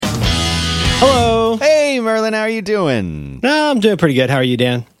Hey, Merlin, how are you doing? No, I'm doing pretty good. How are you,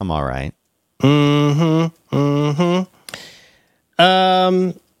 Dan? I'm all right.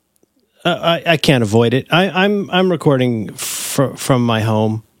 I can't avoid it. I'm recording from my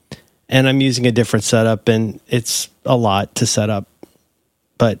home, and I'm using a different setup, and it's a lot to set up.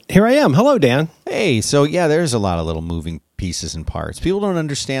 But here I am. Hello, Dan. Hey, so yeah, there's a lot of little moving pieces and parts. People don't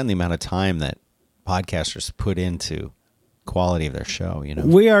understand the amount of time that podcasters put into quality of their show. You know,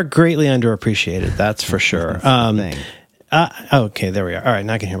 We are greatly underappreciated. That's for sure. thing. Okay, there we are. All right,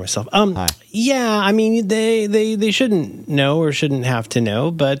 now I can hear myself. Hi. Yeah, I mean, they shouldn't know or shouldn't have to know,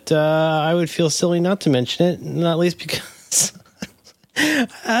 but I would feel silly not to mention it, not least because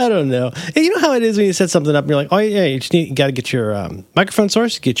I don't know. And you know how it is when you set something up and you're like, oh yeah, you got to get your microphone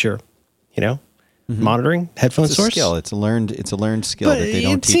source, get your, monitoring headphone It's a source. skill. It's a learned skill But that they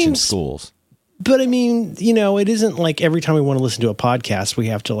don't it teach in seems- schools. But I mean, it isn't like every time we want to listen to a podcast, we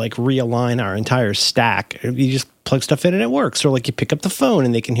have to like realign our entire stack. You just plug stuff in and it works. Or like you pick up the phone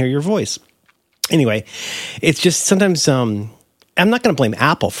and they can hear your voice. Anyway, it's just sometimes I'm not going to blame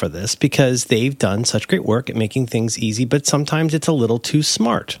Apple for this because they've done such great work at making things easy, but sometimes it's a little too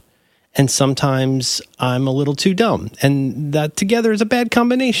smart. And sometimes I'm a little too dumb. And that together is a bad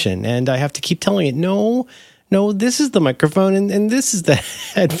combination. And I have to keep telling it, no, this is the microphone and this is the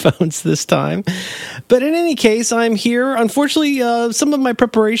headphones this time. But in any case, I'm here. Unfortunately, some of my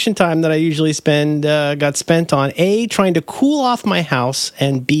preparation time that I usually spend got spent on A, trying to cool off my house,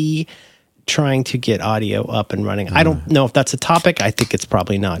 and B, trying to get audio up and running. I don't know if that's a topic. I think it's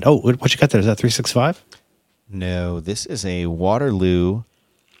probably not. Oh, what you got there? Is that 365? No, this is a Waterloo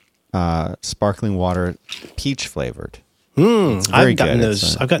sparkling water peach flavored. It's very I've gotten good.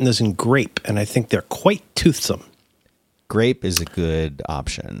 those. I've gotten those in grape, and I think they're quite toothsome. Grape is a good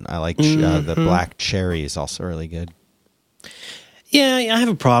option. I like the black cherry is also really good. Yeah, I have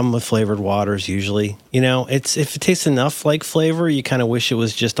a problem with flavored waters usually. It's if it tastes enough like flavor, you kind of wish it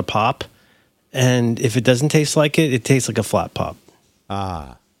was just a pop. And if it doesn't taste like it, it tastes like a flat pop.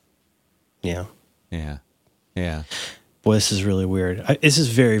 Ah, Yeah. yeah. Boy, this is really weird. This is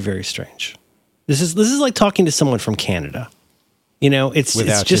very, very strange. This is like talking to someone from Canada. It's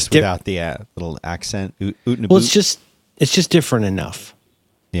Without just without the little accent. Oot and a well, boot. it's just different enough.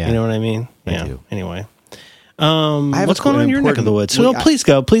 Yeah. You know what I mean? I Yeah. do. Anyway. I have What's going on in your neck of the woods? So please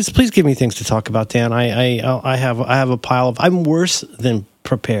go. Please give me things to talk about, Dan. I have a pile of. I'm worse than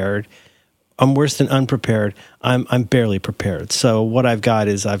prepared. I'm worse than unprepared. I'm barely prepared. So what I've got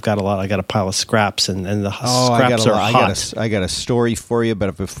is I got a pile of scraps, and the scraps are hot. I got a story for you,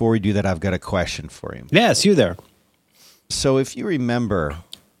 but before we do that, I've got a question for you. Yes, you there. So if you remember,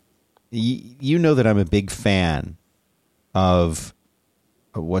 you know that I'm a big fan of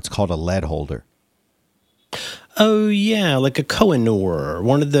what's called a lead holder. Oh yeah, like a Kohinoor,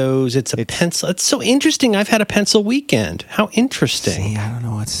 one of those. It's a pencil. It's so interesting. I've had a pencil weekend. How interesting. See, I don't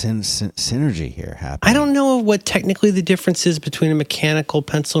know what synergy here happened. I don't know what technically the difference is between a mechanical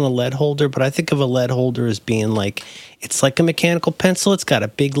pencil and a lead holder, but I think of a lead holder as being like it's like a mechanical pencil. It's got a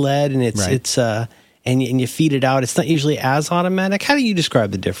big lead, and and you feed it out. It's not usually as automatic. How do you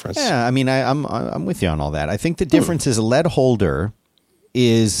describe the difference? Yeah, I mean, I'm with you on all that. I think the difference is a lead holder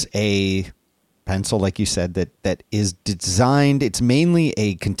is a pencil, like you said, that is designed. It's mainly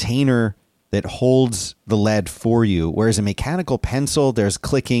a container that holds the lead for you, whereas a mechanical pencil, there's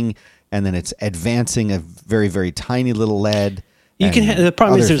clicking, and then it's advancing a very, very tiny little lead. The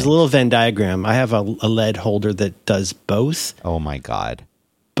problem is there's things. a little Venn diagram. I have a lead holder that does both, Oh my God!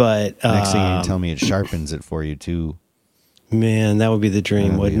 but Next thing you can tell me, it sharpens it for you too. man, that would be the dream,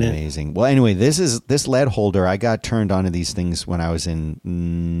 That'd be wouldn't it? amazing. Well, anyway, this lead holder. I got turned on to these things when I was in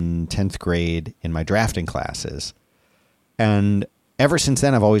 10th grade in my drafting classes, and ever since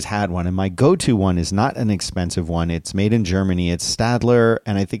then, I've always had one. And my go-to one is not an expensive one. It's made in Germany. It's Stadler,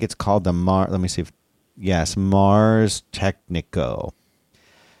 and I think it's called the Let me see Mars Technico.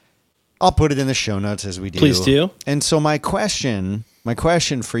 I'll put it in the show notes as we do. Please do. And so my question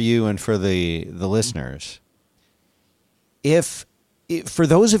for you and for the listeners. If for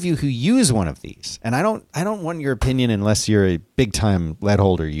those of you who use one of these, and I don't want your opinion unless you're a big time lead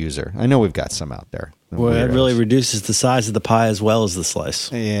holder user. I know we've got some out there. Well, it Weirdos. really reduces the size of the pie as well as the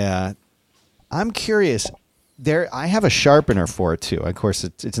slice. Yeah, I'm curious. I have a sharpener for it too. Of course,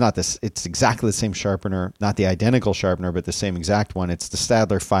 it's not this. It's exactly the same sharpener, not the identical sharpener, but the same exact one. It's the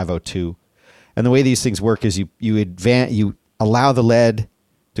Stadler 502. And the way these things work is you allow the lead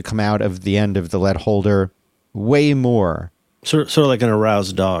to come out of the end of the lead holder way more. Sort of like an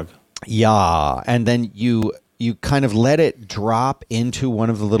aroused dog. Yeah, and then you kind of let it drop into one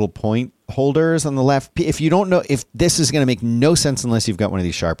of the little point holders on the left. If you don't know, if this is going to make no sense unless you've got one of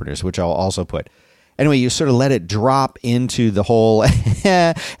these sharpeners, which I'll also put. Anyway, you sort of let it drop into the hole,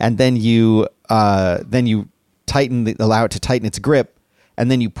 and then you allow it to tighten its grip, and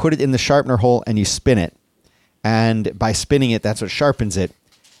then you put it in the sharpener hole and you spin it. And by spinning it, that's what sharpens it.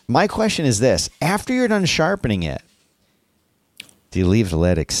 My question is this: after you're done sharpening it, do you leave the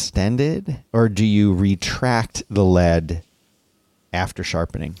lead extended, or do you retract the lead after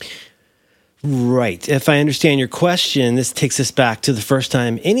sharpening? Right. If I understand your question, this takes us back to the first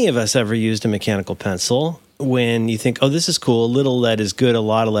time any of us ever used a mechanical pencil. When you think, oh, this is cool, a little lead is good, a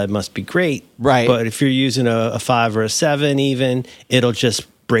lot of lead must be great. Right. But if you're using a 5 or a 7 even, it'll just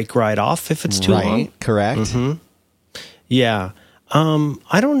break right off if it's too long. Correct. Mm-hmm. Yeah.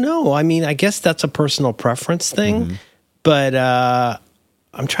 I don't know. I mean, I guess that's a personal preference thing. But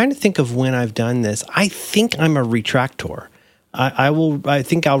I'm trying to think of when I've done this. I think I'm a retractor. I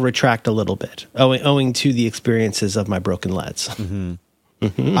think I'll retract a little bit, owing to the experiences of my broken leads.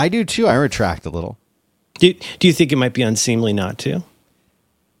 I do too. I retract a little. Do you think it might be unseemly not to?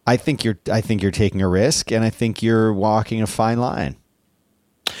 I think you're taking a risk, and I think you're walking a fine line.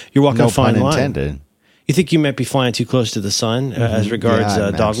 You're walking No a fine pun line. intended. You think you might be flying too close to the sun as regards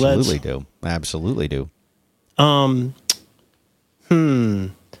Yeah, dog leads? Absolutely do. You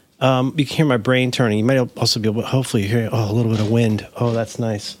can hear my brain turning. You might also be able to hopefully hear a little bit of wind. Oh, that's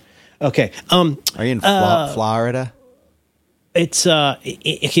nice. Okay. Are you in Florida? It's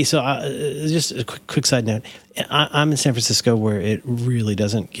okay. So just a quick side note. I'm in San Francisco, where it really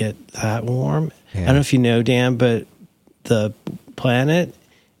doesn't get that warm. Yeah. I don't know if you know, Dan, but the planet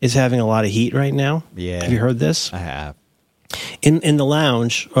is having a lot of heat right now. Yeah. Have you heard this? I have. In the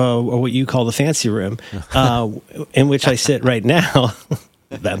lounge, or what you call the fancy room, in which I sit right now.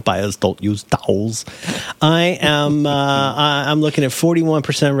 Vampires don't use towels. I'm looking at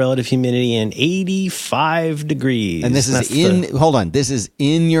 41% relative humidity and 85 degrees. And this is hold on. This is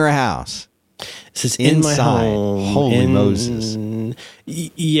in your house. This is in my Inside. home. Holy Moses.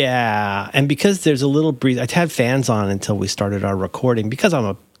 Yeah. And because there's a little breeze, I had fans on until we started our recording because I'm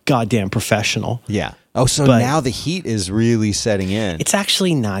a goddamn professional. Yeah. Oh, so now the heat is really setting in. It's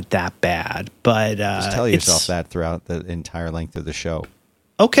actually not that bad, but just tell yourself that throughout the entire length of the show.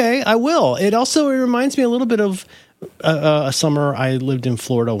 Okay, I will. It reminds me a little bit of a summer I lived in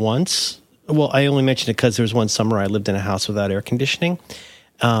Florida once. Well, I only mentioned it because there was one summer I lived in a house without air conditioning.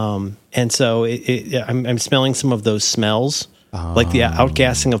 And so I'm smelling some of those smells, like the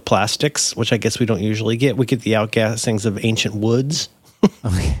outgassing of plastics, which I guess we don't usually get. We get the outgassings of ancient woods.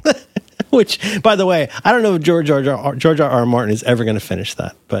 Which, by the way, I don't know if George R. Martin is ever going to finish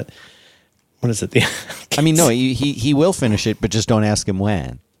that, but what is it? I mean, no, he will finish it, but just don't ask him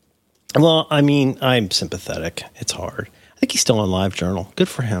when. Well, I mean, I'm sympathetic. It's hard. I think he's still on LiveJournal. Good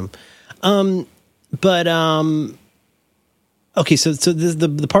for him. Okay, so this,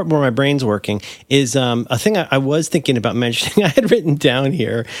 the part where my brain's working is a thing I was thinking about mentioning. I had written down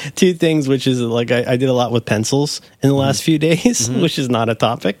here 2 things, which is like I did a lot with pencils in the last few days, which is not a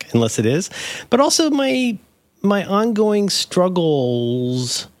topic unless it is, but also my ongoing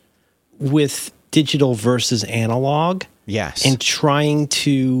struggles with digital versus analog. Yes, and trying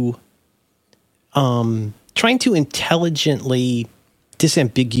to intelligently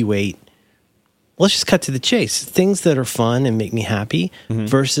disambiguate. Let's just cut to the chase. Things that are fun and make me happy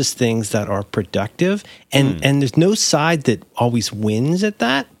versus things that are productive. And there's no side that always wins at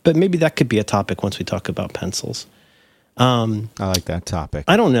that, but maybe that could be a topic once we talk about pencils. I like that topic.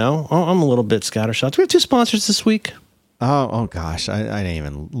 I don't know. I'm a little bit scattershot. We have 2 sponsors this week. Oh gosh. I didn't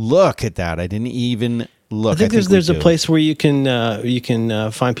even look at that. I didn't even look. I think there's a place where you can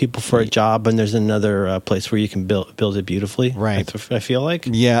find people for a job, and there's another place where you can build it beautifully. Right. I feel like.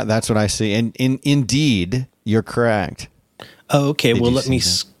 Yeah, that's what I see. And indeed, you're correct. Oh, okay. Did well, you let me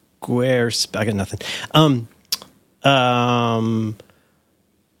see square. I got nothing.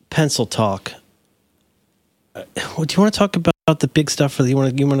 Pencil talk. Do you want to talk about the big stuff, or you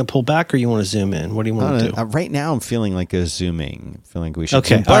want to pull back, or you want to zoom in? What do you want to do? Right now, I'm feeling like a zooming. Feeling like we should.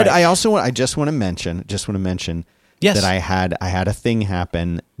 Okay, zoom. But right. I just want to mention Yes. that I had a thing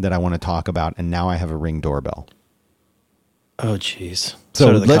happen that I want to talk about, and now I have a Ring doorbell. Oh, jeez.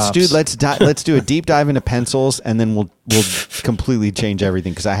 So do the cops. let's do a deep dive into pencils, and then we'll completely change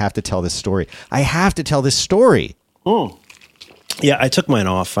everything because I have to tell this story. Yeah, I took mine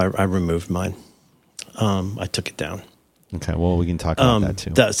off. I removed mine. I took it down. Okay, well, we can talk about that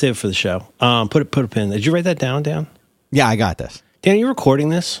too. Save it for the show. Put a pin. Did you write that down, Dan? Yeah, I got this. Dan, are you recording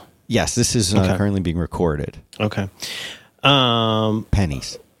this? Yes, this is currently being recorded. Okay.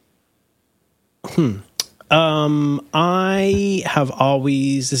 Pennies. I have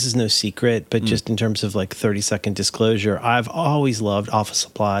always, this is no secret, but just in terms of like 30-second disclosure, I've always loved office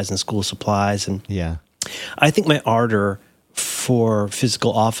supplies and school supplies. And Yeah. I think my ardor for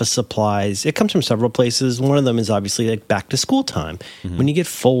physical office supplies, it comes from several places. One of them is obviously like back to school time, when you get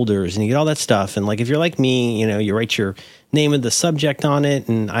folders and you get all that stuff. And like, if you're like me, you know, you write your name of the subject on it,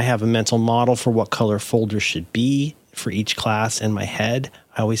 and I have a mental model for what color folders should be for each class in my head.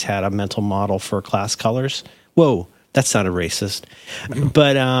 I always had a mental model for class colors. Whoa, that sounded racist.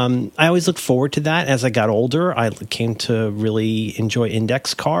 But I always looked forward to that. As I got older, I came to really enjoy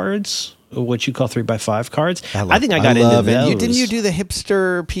index cards, what you call 3x5 cards. I think I got into those. Didn't you do the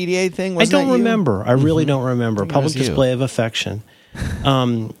hipster PDA thing? I don't remember. I really don't remember. it Public was you. display of affection.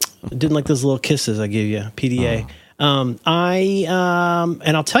 Didn't like those little kisses I give you. PDA. And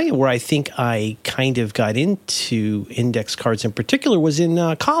I'll tell you where I think I kind of got into index cards in particular was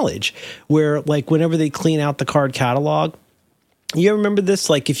in college, where like whenever they clean out the card catalog. You ever remember this?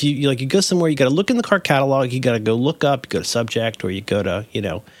 Like if you go somewhere, you got to look in the card catalog. You got to go look up. You go to subject, or you go to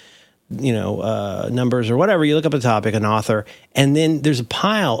numbers or whatever. You look up a topic, an author, and then there's a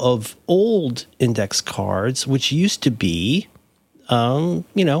pile of old index cards, which used to be, what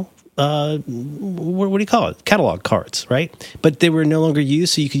do you call it? Catalog cards, right? But they were no longer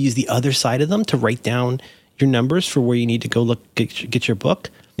used, so you could use the other side of them to write down your numbers for where you need to go look get your book.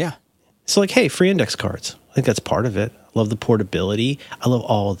 Yeah. So like, hey, free index cards. I think that's part of it. I love the portability. I love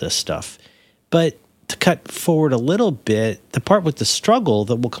all of this stuff. But to cut forward a little bit, the part with the struggle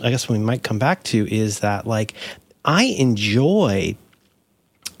that I guess we might come back to is that like I enjoy,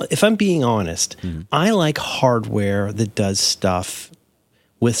 if I'm being honest, I like hardware that does stuff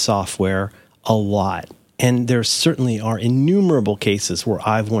with software a lot. And there certainly are innumerable cases where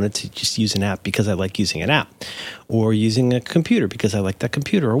I've wanted to just use an app because I like using an app, or using a computer because I like that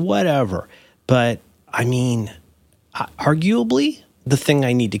computer, or whatever. But I mean, arguably, the thing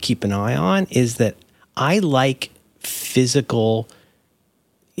I need to keep an eye on is that I like physical,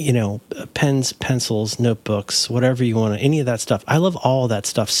 pens, pencils, notebooks, whatever you want to, any of that stuff. I love all that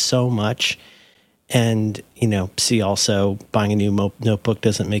stuff so much. And, see also buying a new notebook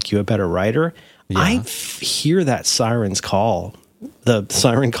doesn't make you a better writer. Yeah. I hear that siren's call, the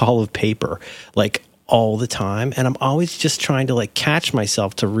siren call of paper, like all the time. And I'm always just trying to like catch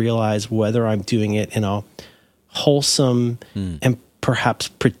myself to realize whether I'm doing it in a wholesome and perhaps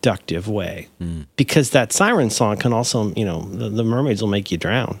productive way. Because that siren song can also, the mermaids will make you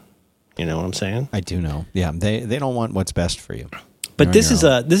drown. You know what I'm saying? I do know. Yeah. They don't want what's best for you. But this is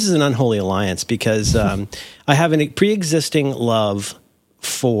an unholy alliance because I have a pre-existing love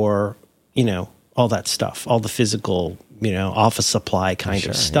for, all that stuff, all the physical, office supply kind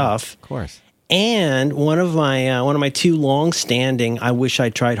of stuff. Yeah, of course. And one of my two long-standing, I wish I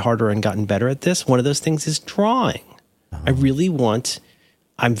tried harder and gotten better at this. One of those things is drawing. I really want.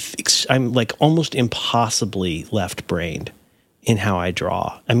 I'm like almost impossibly left-brained in how I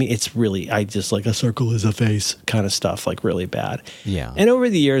draw. I mean, it's really, I just like a circle is a face kind of stuff, like really bad. Yeah. And over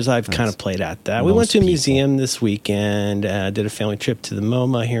the years, I've kind of played at that. We went to a museum this weekend, did a family trip to the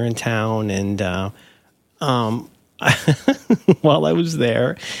MoMA here in town, and while I was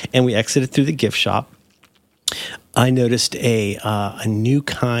there and we exited through the gift shop, I noticed a new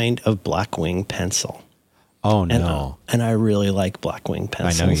kind of Blackwing pencil. Oh, no. And I really like Blackwing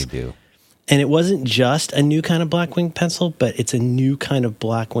pencils. I know you do. And it wasn't just a new kind of Blackwing pencil, but it's a new kind of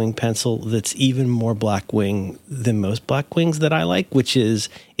Blackwing pencil that's even more Blackwing than most Blackwings that I like, which is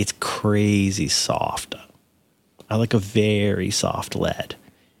it's crazy soft. I like a very soft lead.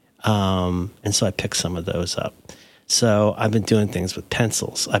 And so I picked some of those up. So I've been doing things with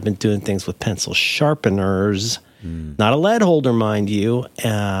pencils. I've been doing things with pencil sharpeners, not a lead holder, mind you.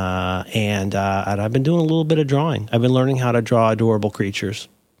 And I've been doing a little bit of drawing. I've been learning how to draw adorable creatures.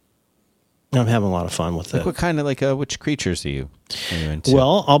 I'm having a lot of fun with it. What kind of which creatures are you into?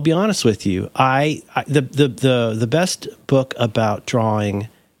 Well, I'll be honest with you. The best book about drawing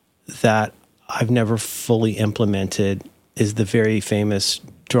that I've never fully implemented is the very famous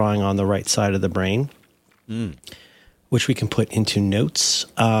Drawing on the Right Side of the Brain, which we can put into notes.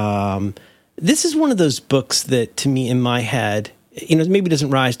 This is one of those books that, to me, in my head, maybe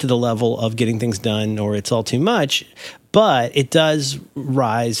doesn't rise to the level of getting things done or it's all too much, but it does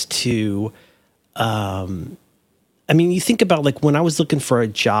rise to, you think about like when I was looking for a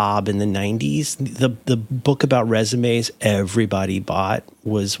job in the 90s, the book about resumes everybody bought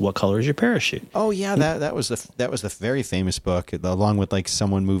was What Color Is Your Parachute? Oh yeah, that was the very famous book, along with like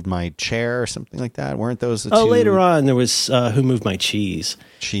Someone Moved My Chair or something like that. Weren't those the two? Later on there was Who Moved My Cheese?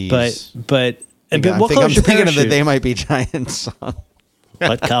 Cheese. But I'm thinking of the They Might Be Giants song.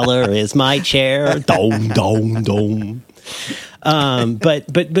 What color is my chair? Dome, dome, dome.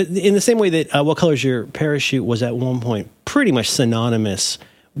 But in the same way that what color is your parachute was at one point pretty much synonymous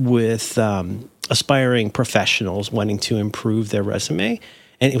with aspiring professionals wanting to improve their resume,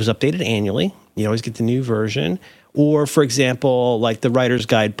 and it was updated annually. You always get the new version. Or, for example, like the Writer's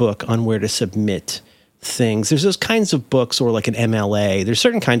Guidebook on where to submit things. There's those kinds of books, or like an MLA. There's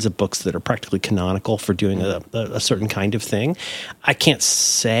certain kinds of books that are practically canonical for doing a certain kind of thing. I can't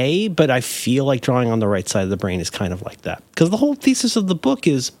say, but I feel like Drawing on the Right Side of the Brain is kind of like that. Because the whole thesis of the book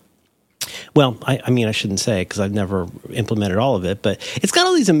is, well, I mean, I shouldn't say because I've never implemented all of it, but it's got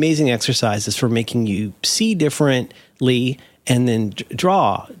all these amazing exercises for making you see differently and then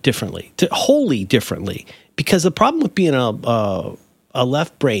draw differently, wholly differently. Because the problem with being a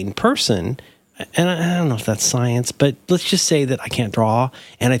left brain person, and I don't know if that's science, but let's just say that I can't draw,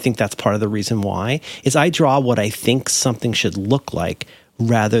 and I think that's part of the reason why, is I draw what I think something should look like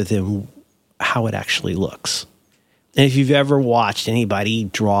rather than how it actually looks. And if you've ever watched anybody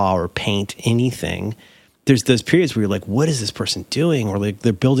draw or paint anything, there's those periods where you're like, what is this person doing? Or like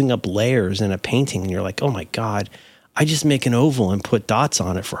they're building up layers in a painting, and you're like, oh my God, I just make an oval and put dots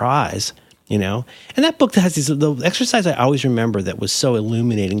on it for eyes. You know, and that book that has the exercise I always remember that was so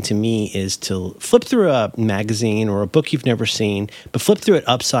illuminating to me is to flip through a magazine or a book you've never seen, but flip through it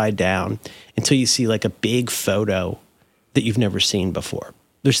upside down until you see like a big photo that you've never seen before.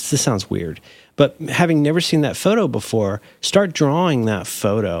 This sounds weird, but having never seen that photo before, start drawing that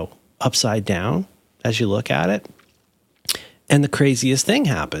photo upside down as you look at it. And the craziest thing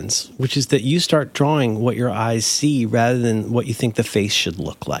happens, which is that you start drawing what your eyes see rather than what you think the face should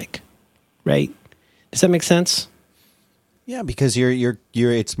look like. Right? Does that make sense? Yeah, because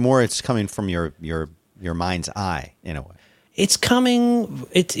it's coming from your mind's eye in a way. It's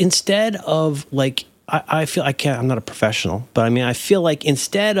instead of like, I feel I'm not a professional, but I mean, I feel like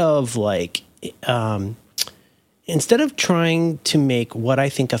instead of trying to make what I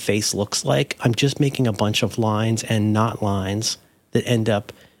think a face looks like, I'm just making a bunch of lines and not lines that end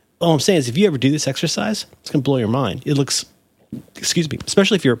up, all I'm saying is if you ever do this exercise, it's going to blow your mind. It looks, excuse me,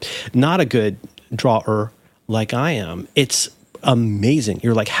 especially if you're not a good drawer like I am, it's amazing.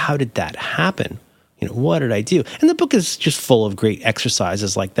 You're like, how did that happen? You know, what did I do? And the book is just full of great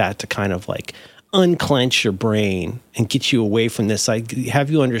exercises like that to kind of like unclench your brain and get you away from this. I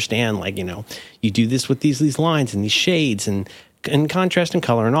have you understand, like, you know, you do this with these lines and these shades and contrast and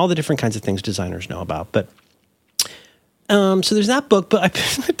color and all the different kinds of things designers know about. But so there's that book, but I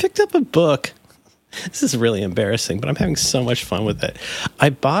picked up a book. This is really embarrassing, but I'm having so much fun with it. I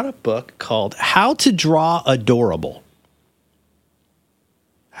bought a book called How to Draw Adorable.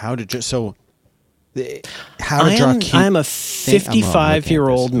 How to draw cute. I am a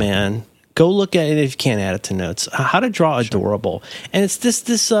 55-year-old man. Go look at it if you can't add it to notes. How to Draw Adorable. And it's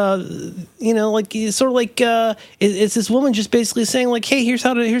this you know, like it's sort of like it's this woman just basically saying like, hey, here's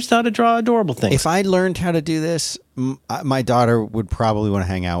how to draw adorable things. If I learned how to do this, my daughter would probably want to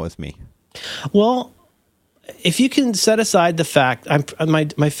hang out with me. Well, if you can set aside the fact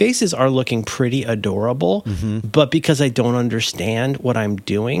my faces are looking pretty adorable, but because I don't understand what I'm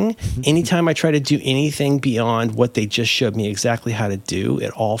doing, anytime I try to do anything beyond what they just showed me exactly how to do,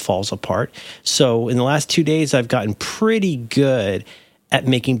 it all falls apart. So in the last 2 days, I've gotten pretty good at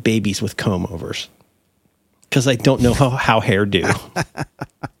making babies with comb overs because I don't know how hair do.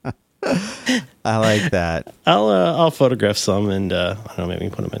 I like that. I'll photograph some and I don't know,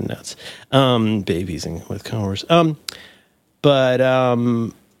 maybe put them in notes. Babies with combers. But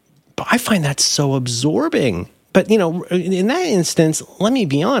I find that so absorbing. But you know, in that instance, let me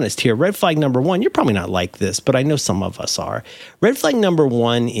be honest here. Red flag number one. You're probably not like this, but I know some of us are. Red flag number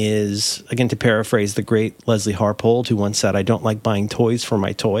one is, again, to paraphrase the great Leslie Harpold, who once said, "I don't like buying toys for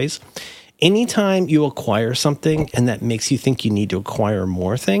my toys." Anytime you acquire something and that makes you think you need to acquire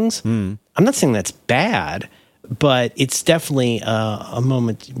more things, I'm not saying that's bad, but it's definitely a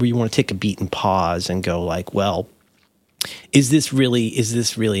moment where you want to take a beat and pause and go like, well, is this really,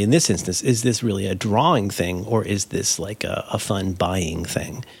 in this instance, is this really a drawing thing or is this like a fun buying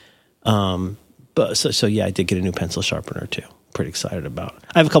thing? But so yeah, I did get a new pencil sharpener too. Pretty excited about it.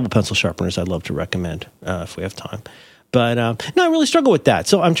 I have a couple pencil sharpeners I'd love to recommend if we have time. But no, I really struggle with that.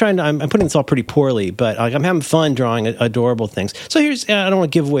 So I'm putting this all pretty poorly, but I'm having fun drawing adorable things. So here's, I don't want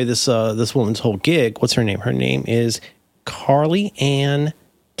to give away this woman's whole gig. What's her name? Her name is Carly Ann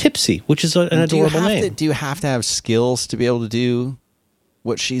Tipsy, which is an adorable name. Do you have to have skills to be able to do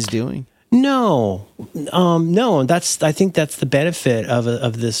what she's doing? No. I think that's the benefit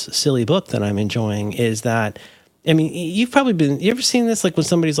of this silly book that I'm enjoying is that, I mean, you ever seen this? Like when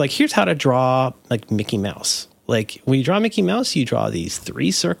somebody's like, here's how to draw like Mickey Mouse. Like when you draw Mickey Mouse, you draw these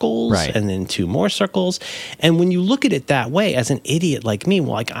 3 circles Right. and then 2 more circles. And when you look at it that way, as an idiot like me,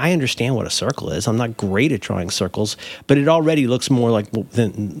 well, like I understand what a circle is. I'm not great at drawing circles, but it already looks more like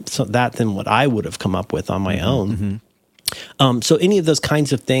than what I would have come up with on my own. So any of those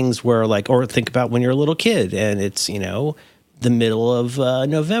kinds of things where like, or think about when you're a little kid and it's, the middle of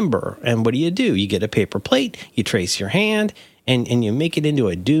November. And what do? You get a paper plate, you trace your hand, and you make it into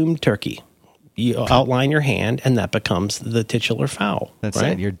a doomed turkey. You outline your hand, and that becomes the titular fowl. That's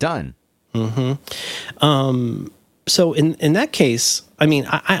right? it. You're done. So in that case, I mean,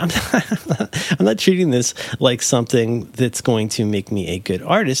 I'm not treating this like something that's going to make me a good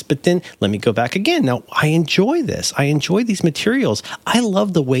artist. But then let me go back again. Now, I enjoy this. I enjoy these materials. I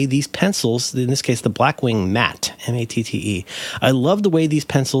love the way these pencils, in this case, the Blackwing Matte, M-A-T-T-E. I love the way these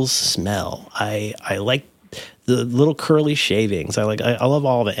pencils smell. I like the little curly shavings. I love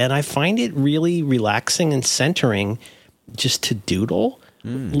all of it. And I find it really relaxing and centering just to doodle.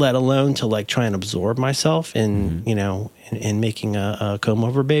 Let alone to like try and absorb myself in, in making a comb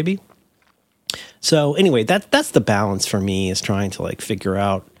over baby. So anyway, that's the balance for me, is trying to like figure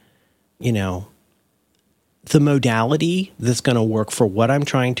out, the modality that's going to work for what I'm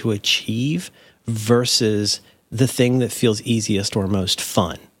trying to achieve versus the thing that feels easiest or most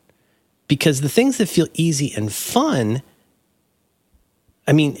fun. Because the things that feel easy and fun,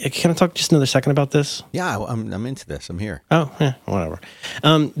 I mean, can I talk just another second about this? Yeah, I'm into this. I'm here. Oh, whatever.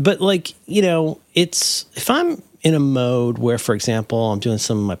 But like, it's, if I'm in a mode where, for example, I'm doing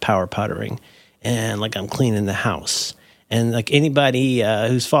some of my power puttering and like I'm cleaning the house, and like anybody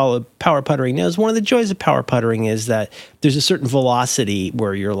who's followed power puttering knows, one of the joys of power puttering is that there's a certain velocity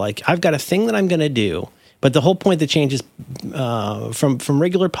where you're like, I've got a thing that I'm going to do. But the whole point that changes from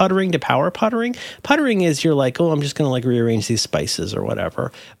regular puttering to power puttering is you're like, oh, I'm just going to like rearrange these spices or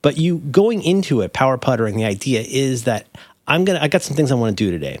whatever. But you going into it, power puttering, the idea is that I got some things I want to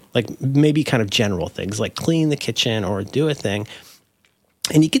do today, like maybe kind of general things like clean the kitchen or do a thing.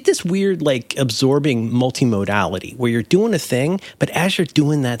 And you get this weird, like, absorbing multimodality where you're doing a thing, but as you're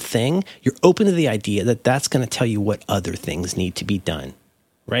doing that thing, you're open to the idea that that's going to tell you what other things need to be done,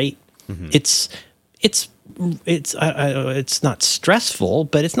 right? Mm-hmm. It's not stressful,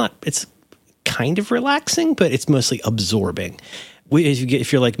 but it's kind of relaxing, but it's mostly absorbing.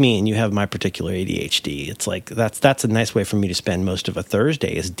 If you're like me and you have my particular ADHD, it's like that's a nice way for me to spend most of a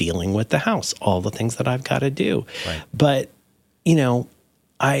Thursday, is dealing with the house, all the things that I've got to do. Right. But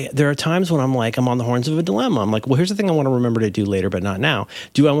there are times when I'm on the horns of a dilemma. I'm like, well, here's the thing I want to remember to do later, but not now.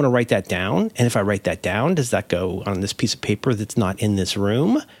 Do I want to write that down? And if I write that down, does that go on this piece of paper that's not in this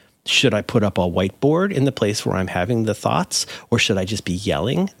room? Should I put up a whiteboard in the place where I'm having the thoughts, or should I just be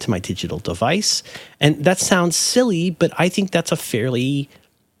yelling to my digital device? And that sounds silly, but I think that's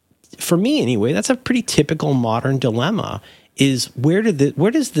for me anyway, that's a pretty typical modern dilemma, is where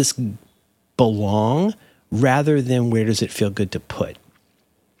does this belong rather than where does it feel good to put?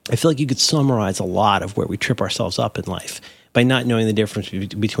 I feel like you could summarize a lot of where we trip ourselves up in life by not knowing the difference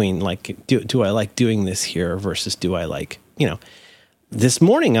between like, do I like doing this here versus do I like, this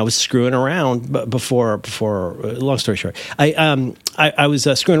morning I was screwing around before. Long story short, I was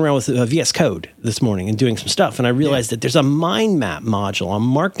screwing around with VS Code this morning and doing some stuff, and I realized that there's a mind map module, a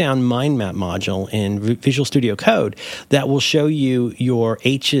Markdown mind map module in Visual Studio Code that will show you your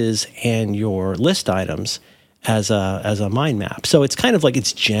H's and your list items as a mind map. So it's kind of like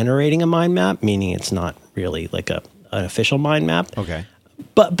it's generating a mind map, meaning it's not really like an official mind map. Okay.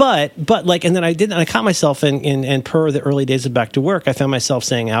 But like, and then I caught myself in per the early days of Back to Work, I found myself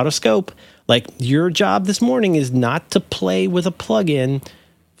saying out of scope, like, your job this morning is not to play with a plugin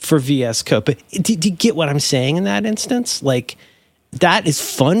for VS Code. But do you get what I'm saying in that instance? Like, that is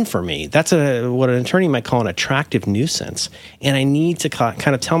fun for me. That's what an attorney might call an attractive nuisance. And I need to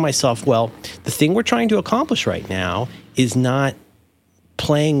kind of tell myself, well, the thing we're trying to accomplish right now is not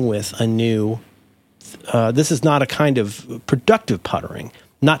playing with a new, this is not a kind of productive puttering,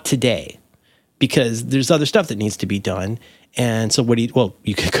 not today, because there's other stuff that needs to be done. And so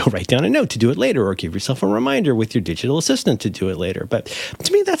you could go write down a note to do it later, or give yourself a reminder with your digital assistant to do it later. But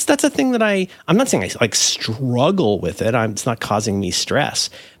to me, that's a thing that I'm not saying I like struggle with it. It's not causing me stress,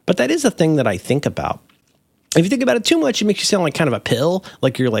 but that is a thing that I think about. If you think about it too much, it makes you sound like kind of a pill.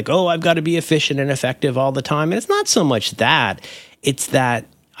 Like you're like, oh, I've got to be efficient and effective all the time. And it's not so much that. It's that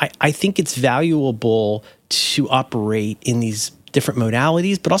I think it's valuable to operate in these different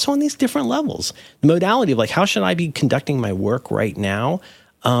modalities, but also on these different levels. The modality of like, how should I be conducting my work right now?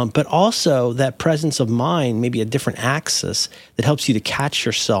 But also that presence of mind, maybe a different axis that helps you to catch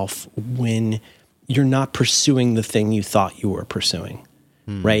yourself when you're not pursuing the thing you thought you were pursuing.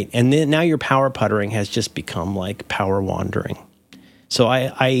 right? And then now your power puttering has just become like power wandering. So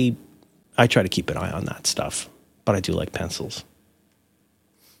I try to keep an eye on that stuff, but I do like pencils.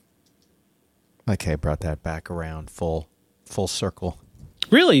 Okay, brought that back around full circle.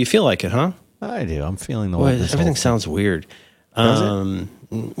 Really, you feel like it, huh? I do. I'm feeling the Well, this everything whole thing. sounds weird. Does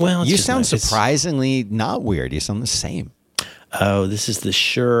Well, it's You just sound not- it's- surprisingly not weird. You sound the same. Oh, this is the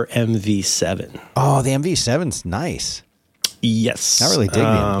Shure MV7. Oh, the MV7's nice. Yes, I really dig the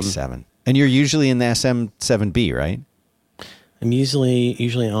MV7. And you're usually in the SM7B, right? I'm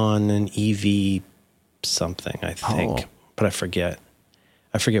usually on an EV something, I think, Oh. but I forget.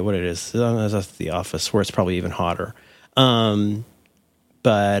 I forget what it is. It's at the office where it's probably even hotter.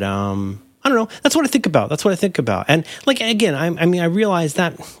 But I don't know. That's what I think about. And like again, I realize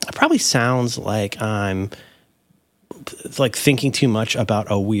that it probably sounds like I'm like thinking too much about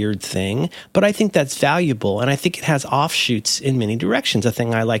a weird thing, but I think that's valuable, and I think it has offshoots in many directions. A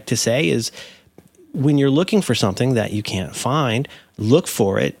thing I like to say is, when you're looking for something that you can't find, look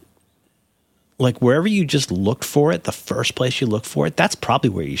for it. Like wherever you just looked for it, the first place you look for it, that's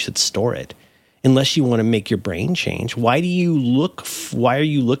probably where you should store it. Unless you want to make your brain change. Why are you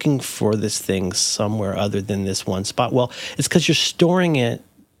looking for this thing somewhere other than this one spot? Well, it's because you're storing it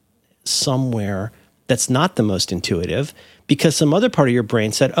somewhere that's not the most intuitive, because some other part of your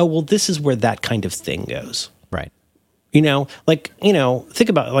brain said, oh, well, this is where that kind of thing goes. Right. Think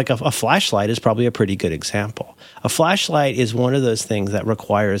about like a flashlight is probably a pretty good example. A flashlight is one of those things that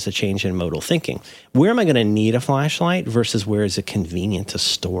requires a change in modal thinking. Where am I going to need a flashlight versus where is it convenient to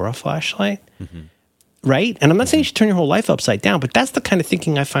store a flashlight? Mm-hmm. Right? And I'm not saying you should turn your whole life upside down, but that's the kind of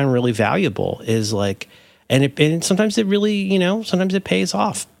thinking I find really valuable is like, and sometimes it really, sometimes it pays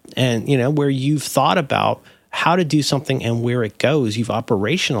off. And, where you've thought about how to do something and where it goes, you've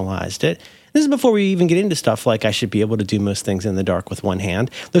operationalized it. This is before we even get into stuff like I should be able to do most things in the dark with one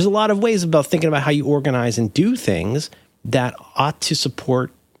hand. There's a lot of ways about thinking about how you organize and do things that ought to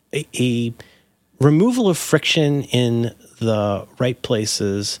support a removal of friction in the right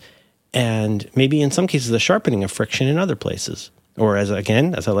places, and maybe in some cases the sharpening of friction in other places. Or as I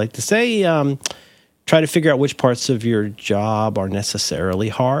like to say, try to figure out which parts of your job are necessarily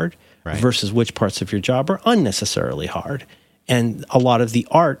hard versus which parts of your job are unnecessarily hard. And a lot of the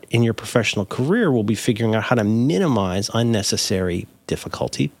art in your professional career will be figuring out how to minimize unnecessary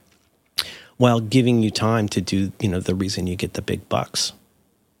difficulty while giving you time to do, the reason you get the big bucks.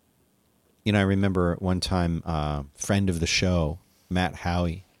 I remember one time a friend of the show, Matt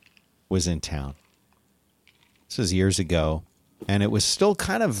Howie, was in town. This was years ago. And it was still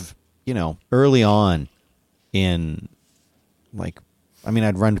kind of, early on in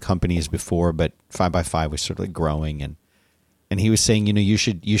I'd run companies before, but 5x5 was sort of like growing, and he was saying, you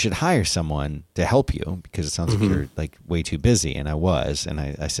should hire someone to help you because it sounds like you're like way too busy. And I was, and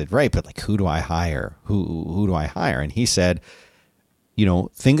I said, right, but like, who do I hire? Who do I hire? And he said,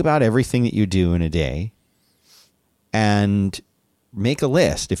 think about everything that you do in a day and make a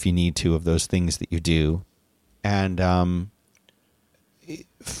list if you need to of those things that you do, and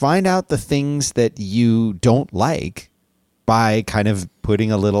find out the things that you don't like by kind of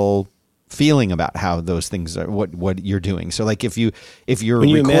putting a little feeling about how those things are, what you're doing. So like if you're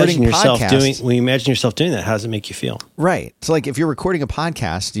recording podcasts, when you imagine yourself doing that, how does it make you feel? Right. So like if you're recording a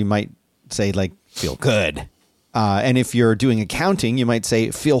podcast, you might say like, feel good. And if you're doing accounting, you might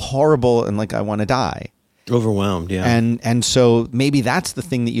say feel horrible and like I want to die. Overwhelmed, yeah. And so maybe that's the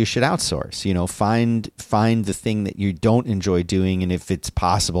thing that you should outsource. Find the thing that you don't enjoy doing, and if it's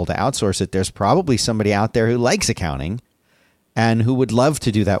possible to outsource it, there's probably somebody out there who likes accounting and who would love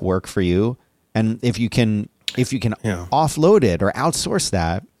to do that work for you. And if you can offload it or outsource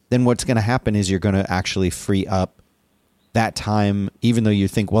that, then what's going to happen is you're going to actually free up that time, even though you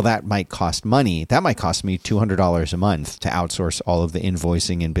think, well, that might cost money. That might cost me $200 a month to outsource all of the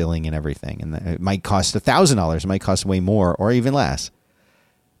invoicing and billing and everything. And it might cost $1,000. It might cost way more or even less.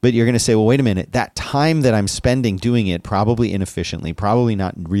 But you're going to say, well, wait a minute. That time that I'm spending doing it, probably inefficiently, probably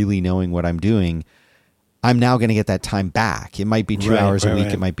not really knowing what I'm doing, I'm now going to get that time back. It might be 2 hours a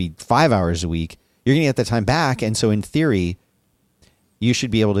week. It might be 5 hours a week. You're going to get that time back. And so in theory, you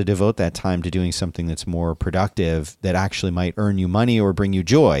should be able to devote that time to doing something that's more productive, that actually might earn you money or bring you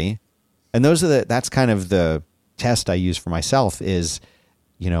joy. And that's kind of the test I use for myself is,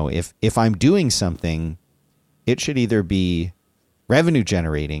 if I'm doing something, it should either be revenue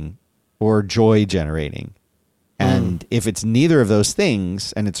generating or joy generating. And if it's neither of those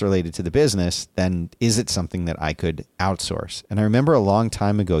things and it's related to the business, then is it something that I could outsource? And I remember a long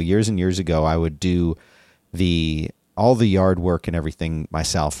time ago, years and years ago, I would do all the yard work and everything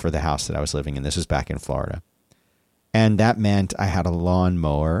myself for the house that I was living in. This was back in Florida. And that meant I had a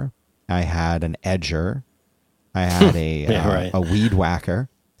lawnmower, I had an edger, I had a weed whacker,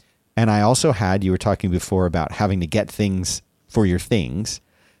 and I also had, you were talking before about having to get things for your things.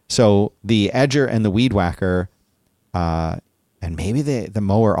 So the edger and the weed whacker, and maybe the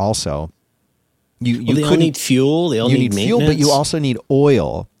mower also. They all need fuel. They all need fuel, but you also need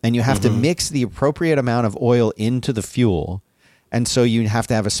oil, and you have to mix the appropriate amount of oil into the fuel. And so you have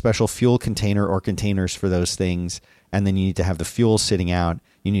to have a special fuel container or containers for those things. And then you need to have the fuel sitting out.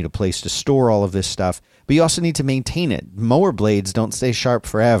 You need a place to store all of this stuff, but you also need to maintain it. Mower blades don't stay sharp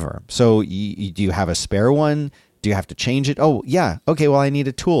forever. So do you have a spare one? Do you have to change it? Oh, yeah. Okay, well, I need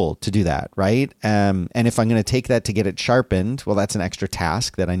a tool to do that, right? And if I'm going to take that to get it sharpened, well, that's an extra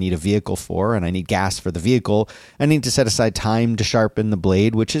task that I need a vehicle for, and I need gas for the vehicle. I need to set aside time to sharpen the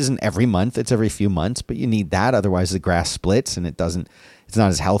blade, which isn't every month. It's every few months, but you need that. Otherwise, the grass splits, and it's not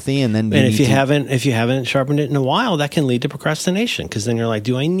as hehealthy. And then if you haven't sharpened it in a while, that can lead to procrastination, because then you're like,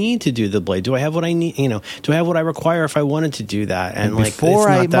 do I need to do the blade? Do I have what I need? Do I have what I require if I wanted to do that? And like, before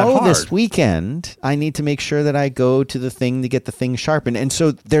it's not I mow hard. This weekend, I need to make sure that I go to the thing to get the thing sharpened. And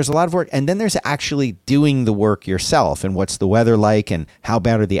so there's a lot of work. And then there's actually doing the work yourself, and what's the weather like, and how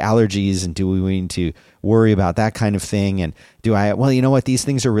bad are the allergies, and do we need to worry about that kind of thing? And well, you know what? These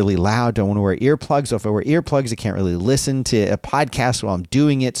things are really loud. Do I want to wear earplugs? So if I wear earplugs, I can't really listen to a podcast while I'm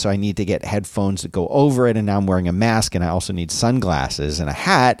doing it. So I need to get headphones that go over it. And now I'm wearing a mask, and I also need sunglasses and a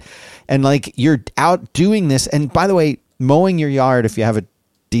hat. And like, you're out doing this. And by the way, mowing your yard, if you have a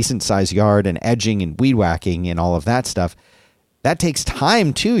decent sized yard, and edging and weed whacking and all of that stuff, that takes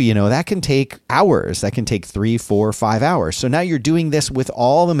time too. That can take hours. That can take 3, 4, 5 hours. So now you're doing this with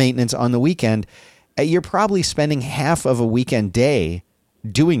all the maintenance on the weekend. You're probably spending half of a weekend day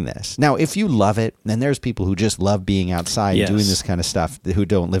doing this. Now, if you love it, and there's people who just love being outside doing this kind of stuff who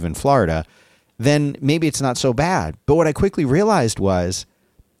don't live in Florida, then maybe it's not so bad. But what I quickly realized was,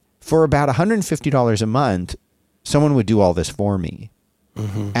 for about $150 a month, someone would do all this for me.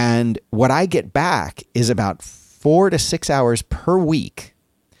 Mm-hmm. And what I get back is about 4 to 6 hours per week,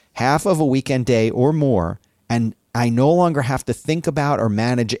 half of a weekend day or more, and I no longer have to think about or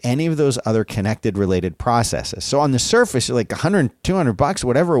manage any of those other connected related processes. So on the surface, you're like $100, $200,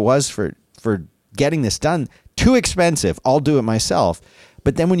 whatever it was for getting this done, too expensive. I'll do it myself.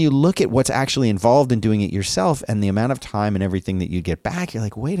 But then when you look at what's actually involved in doing it yourself and the amount of time and everything that you get back, you're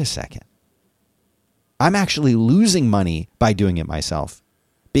like, wait a second. I'm actually losing money by doing it myself.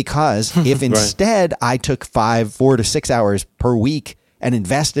 Because if instead I took 4 to 6 hours per week and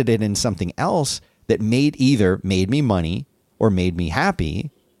invested it in something else that either made me money or made me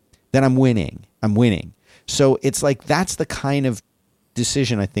happy, then I'm winning. So it's like, that's the kind of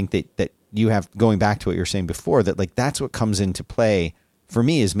decision I think that you have, going back to what you were saying before, that like, that's what comes into play for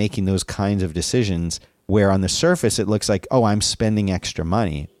me, is making those kinds of decisions where on the surface it looks like, oh, I'm spending extra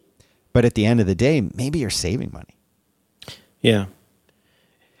money. But at the end of the day, maybe you're saving money. Yeah.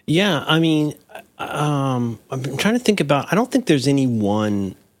 Yeah. I mean, I'm trying to think about, I don't think there's any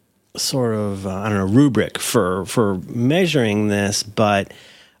one sort of, rubric for measuring this, but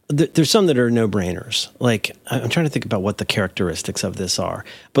there's some that are no-brainers. Like, I'm trying to think about what the characteristics of this are,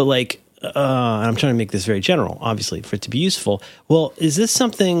 but like, I'm trying to make this very general, obviously, for it to be useful. Well, is this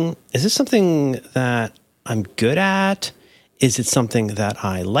something that I'm good at? Is it something that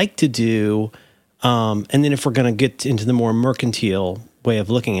I like to do? And then if we're going to get into the more mercantile way of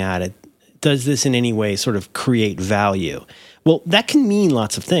looking at it, does this in any way sort of create value? Well, that can mean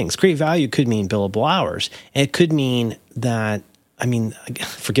lots of things. Create value could mean billable hours. And it could mean that,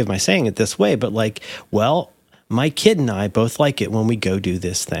 forgive my saying it this way, but like, well, my kid and I both like it when we go do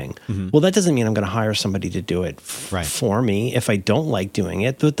this thing. Mm-hmm. Well, that doesn't mean I'm going to hire somebody to do it for me if I don't like doing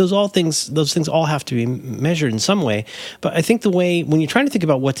it. But those things all have to be measured in some way. But I think when you're trying to think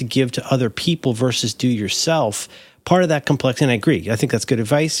about what to give to other people versus do yourself, part of that complexity, and I agree, I think that's good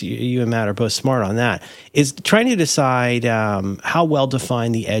advice. You and Matt are both smart on that, is trying to decide how well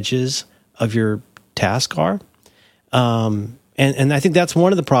defined the edges of your task are. And I think that's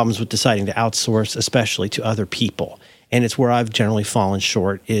one of the problems with deciding to outsource, especially to other people. And it's where I've generally fallen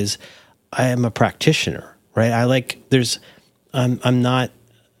short, is I am a practitioner, right? I'm not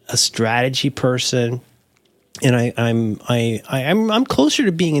a strategy person. And I'm closer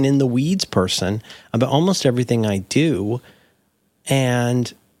to being an in the weeds person about almost everything I do,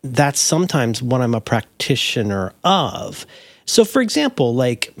 and that's sometimes what I'm a practitioner of. So, for example,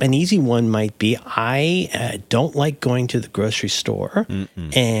 like an easy one might be, I don't like going to the grocery store,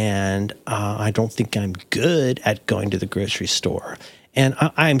 and I don't think I'm good at going to the grocery store. And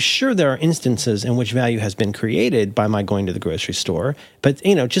I'm sure there are instances in which value has been created by my going to the grocery store. But,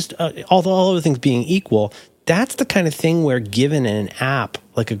 just all the other things being equal, that's the kind of thing where given an app,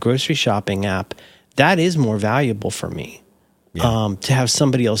 like a grocery shopping app, that is more valuable for me. Yeah. To have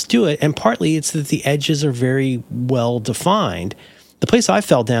somebody else do it. And partly it's that the edges are very well defined. The place I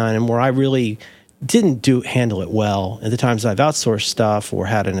fell down and where I really didn't handle it well at the times I've outsourced stuff or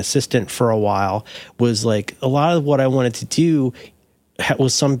had an assistant for a while was like a lot of what I wanted to do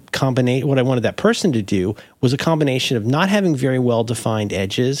was some combination. What I wanted that person to do was a combination of not having very well defined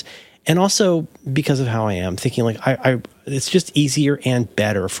edges, and also because of how I am thinking, like it's just easier and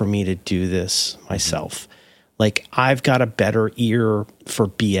better for me to do this myself. Like I've got a better ear for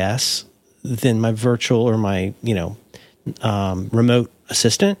BS than my virtual or my remote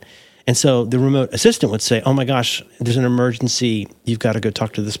assistant. And so the remote assistant would say, "Oh my gosh, there's an emergency. You've got to go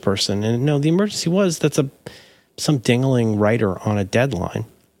talk to this person." And no, the emergency was some dingling writer on a deadline.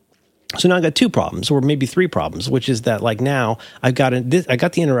 So now I've got 2 problems, or maybe 3 problems, which is that like now I got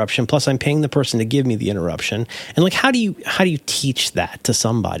the interruption, plus I'm paying the person to give me the interruption. And like, how do you teach that to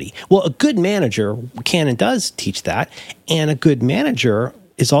somebody? Well, a good manager can and does teach that, and a good manager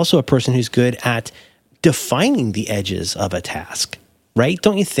is also a person who's good at defining the edges of a task, right?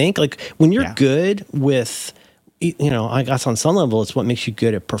 Don't you think? Like when you're good with, I guess on some level, it's what makes you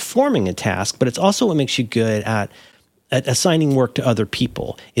good at performing a task, but it's also what makes you good at assigning work to other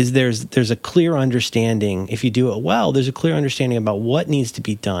people. Is there's a clear understanding. If you do it well, there's a clear understanding about what needs to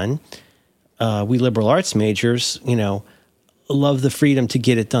be done. We liberal arts majors, love the freedom to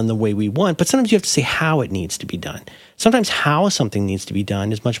get it done the way we want, but sometimes you have to say how it needs to be done. Sometimes how something needs to be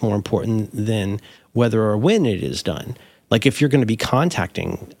done is much more important than whether or when it is done. Like if you're going to be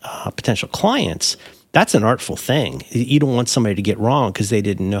contacting potential clients, that's an artful thing. You don't want somebody to get wrong because they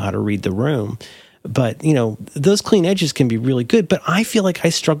didn't know how to read the room. But, those clean edges can be really good. But I feel like I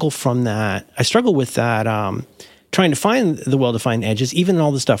struggle with that, trying to find the well-defined edges, even in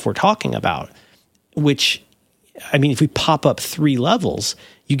all the stuff we're talking about, which, I mean, if we pop up 3 levels,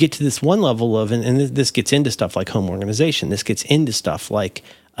 you get to this one level of, and this gets into stuff like home organization. This gets into stuff like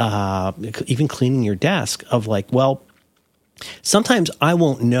even cleaning your desk of like, well, sometimes I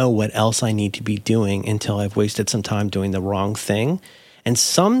won't know what else I need to be doing until I've wasted some time doing the wrong thing. And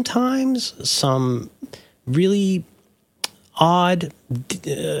sometimes some really odd,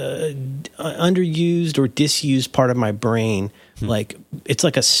 underused or disused part of my brain, like it's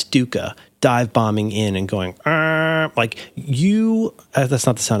like a Stuka dive bombing in and going, like that's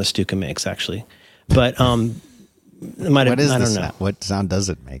not the sound a Stuka makes actually, but it might have, I don't know. What sound does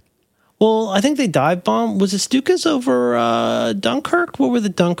it make? Well, I think they dive bomb. Was it Stukas over Dunkirk? What were the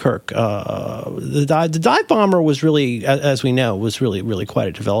Dunkirk? The dive bomber was really, as we know, was really, really quite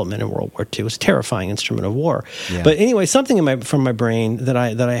a development in World War II. It was a terrifying instrument of war. Yeah. But anyway, something from my brain that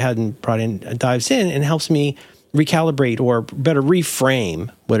I hadn't brought in dives in and helps me recalibrate or better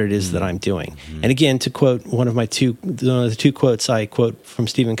reframe what it is that I'm doing. Mm-hmm. And again, to quote one of the 2 quotes I quote from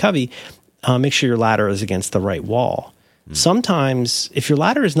Stephen Covey, make sure your ladder is against the right wall. Sometimes if your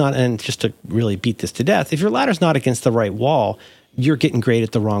ladder is not, and just to really beat this to death, if your ladder is not against the right wall, you're getting great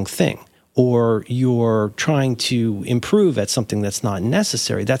at the wrong thing, or you're trying to improve at something that's not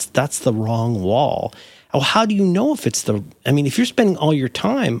necessary. That's the wrong wall. Well, how do you know if it's if you're spending all your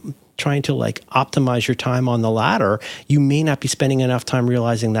time trying to like optimize your time on the ladder, you may not be spending enough time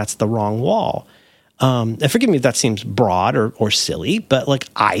realizing that's the wrong wall. And forgive me if that seems broad or silly, but like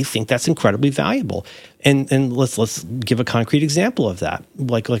I think that's incredibly valuable. And let's give a concrete example of that.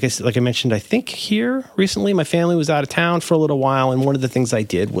 Like I mentioned, I think here recently, my family was out of town for a little while, and one of the things I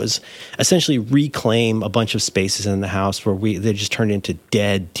did was essentially reclaim a bunch of spaces in the house where they just turned into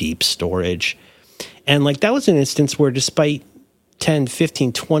dead deep storage. And like that was an instance where despite 10,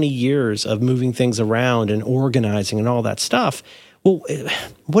 15, 20 years of moving things around and organizing and all that stuff, well,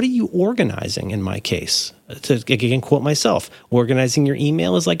 what are you organizing in my case? To again quote myself, organizing your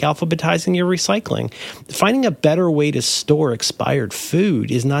email is like alphabetizing your recycling. Finding a better way to store expired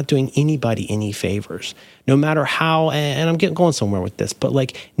food is not doing anybody any favors. No matter how, and I'm going somewhere with this, but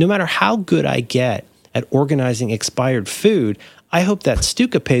like no matter how good I get at organizing expired food, I hope that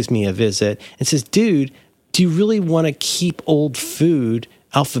Stuka pays me a visit and says, dude, do you really want to keep old food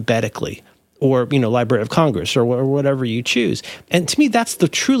alphabetically? Or, Library of Congress or whatever you choose. And to me, that's the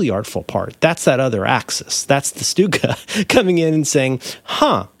truly artful part. That's that other axis. That's the Stuka coming in and saying,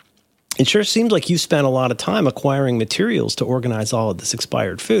 it sure seems like you spent a lot of time acquiring materials to organize all of this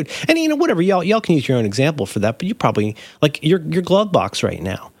expired food. And, whatever, y'all can use your own example for that, but you probably, like your glove box right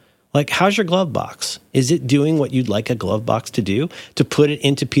now. Like, how's your glove box? Is it doing what you'd like a glove box to do? To put it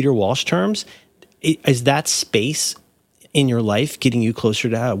into Peter Walsh terms, is that space in your life getting you closer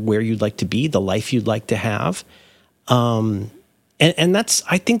to where you'd like to be, the life you'd like to have? And And that's,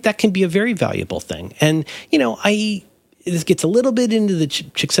 I think that can be a very valuable thing. And, this gets a little bit into the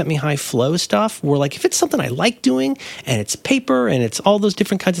Csikszentmihalyi flow stuff where like, if it's something I like doing and it's paper and it's all those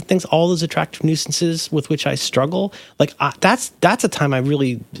different kinds of things, all those attractive nuisances with which I struggle, like that's a time I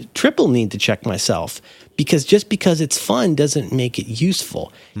really triple need to check myself, because just because it's fun doesn't make it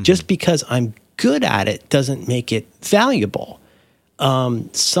useful. Mm-hmm. Just because I'm good at it doesn't make it valuable.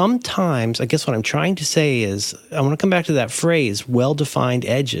 Sometimes, I guess what I'm trying to say is, I want to come back to that phrase, well-defined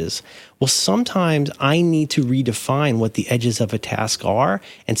edges. Well, sometimes I need to redefine what the edges of a task are,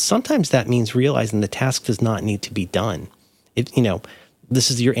 and sometimes that means realizing the task does not need to be done. This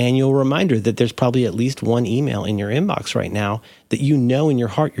is your annual reminder that there's probably at least one email in your inbox right now that in your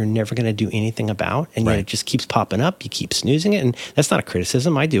heart you're never going to do anything about, and yet it just keeps popping up. You keep snoozing it, and that's not a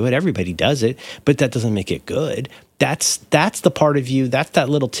criticism. I do it. Everybody does it, but that doesn't make it good. That's the part of you, that's that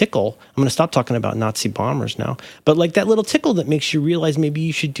little tickle. I'm going to stop talking about Nazi bombers now, but like that little tickle that makes you realize maybe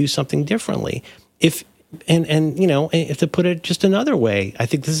you should do something differently. If to put it just another way, I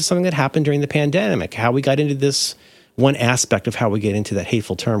think this is something that happened during the pandemic, how we got into this one aspect of how we get into that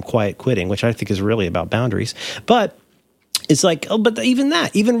hateful term, quiet quitting, which I think is really about boundaries. But it's like, but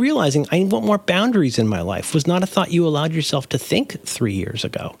even realizing I want more boundaries in my life was not a thought you allowed yourself to think 3 years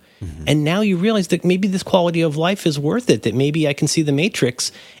ago. Mm-hmm. And now you realize that maybe this quality of life is worth it, that maybe I can see the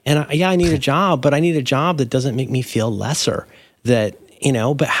matrix and I need a job, but I need a job that doesn't make me feel lesser, but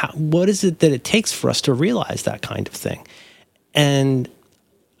what is it that it takes for us to realize that kind of thing? And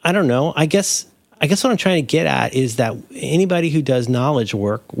I don't know, I guess what I'm trying to get at is that anybody who does knowledge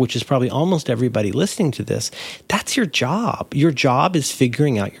work, which is probably almost everybody listening to this, that's your job. Your job is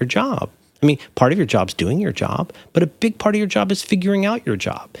figuring out your job. I mean, part of your job is doing your job, but a big part of your job is figuring out your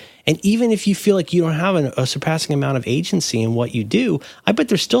job. And even if you feel like you don't have a surpassing amount of agency in what you do, I bet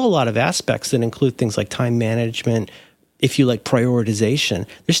there's still a lot of aspects that include things like time management, if you like prioritization.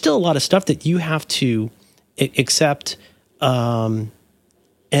 There's still a lot of stuff that you have to accept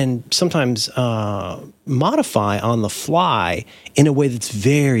and sometimes modify on the fly in a way that's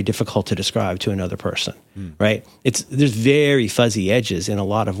very difficult to describe to another person, right? There's very fuzzy edges in a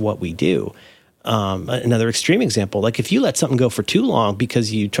lot of what we do. Another extreme example, like if you let something go for too long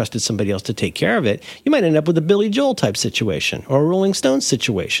because you trusted somebody else to take care of it, you might end up with a Billy Joel type situation or a Rolling Stones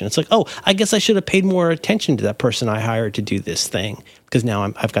situation. It's like, oh, I guess I should have paid more attention to that person I hired to do this thing because now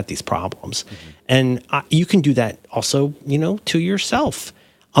I've got these problems. Mm-hmm. And you can do that also, to yourself.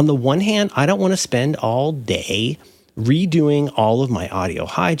 On the one hand, I don't want to spend all day redoing all of my audio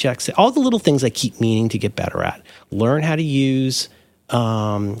hijacks, all the little things I keep meaning to get better at. Learn how to use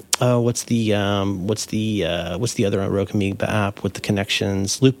what's the other Roku Amoeba app with the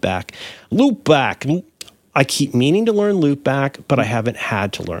connections? Loopback. I keep meaning to learn Loopback, but I haven't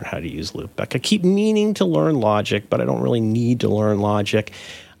had to learn how to use Loopback. I keep meaning to learn Logic, but I don't really need to learn Logic.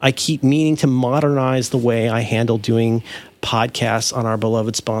 I keep meaning to modernize the way I handle doing podcasts on our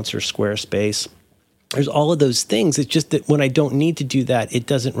beloved sponsor, Squarespace. There's all of those things. It's just that when I don't need to do that, it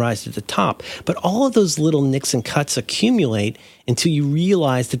doesn't rise to the top. But all of those little nicks and cuts accumulate until you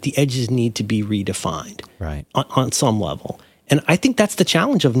realize that the edges need to be redefined on some level. And I think that's the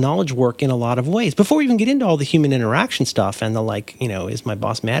challenge of knowledge work in a lot of ways. Before we even get into all the human interaction stuff and the is my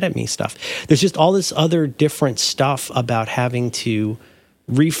boss mad at me stuff, there's just all this other different stuff about having to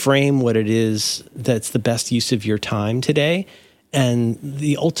reframe what it is that's the best use of your time today. And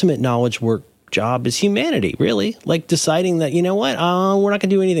the ultimate knowledge work job is humanity, really. Like deciding that, we're not going to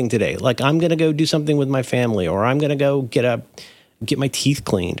do anything today. Like I'm going to go do something with my family, or I'm going to go get my teeth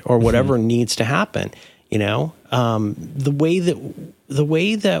cleaned, or whatever needs to happen. The way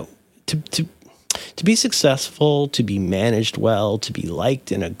that to be successful, to be managed well, to be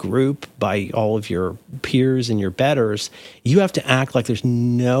liked in a group by all of your peers and your betters, you have to act like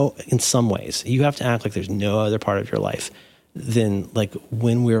in some ways, you have to act like there's no other part of your life than like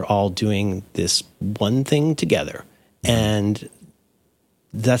when we're all doing this one thing together. And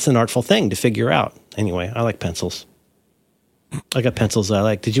that's an artful thing to figure out. Anyway, I like pencils. I got pencils I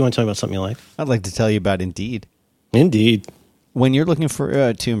like. Did you want to tell me about something you like? I'd like to tell you about Indeed. Indeed. When you're looking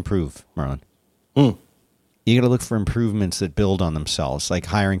for to improve, Marlon, you got to look for improvements that build on themselves, like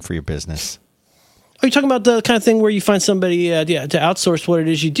hiring for your business. Are you talking about the kind of thing where you find somebody to outsource what it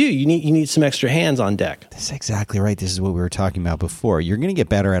is you do? You need some extra hands on deck. That's exactly right. This is what we were talking about before. You're going to get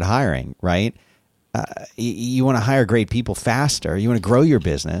better at hiring, right? You want to hire great people faster. You want to grow your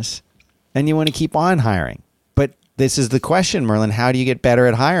business, and you want to keep on hiring. But this is the question, Merlin. How do you get better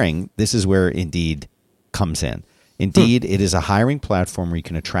at hiring? This is where Indeed comes in. Indeed, it is a hiring platform where you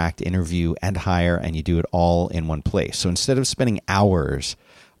can attract, interview, and hire, and you do it all in one place. So instead of spending hours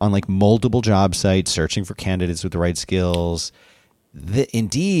on like multiple job sites searching for candidates with the right skills,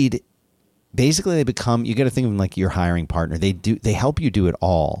 Indeed, basically they become, you got to think of them like your hiring partner. They help you do it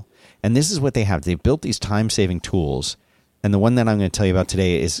all. And this is what they have. They've built these time-saving tools. And the one that I'm going to tell you about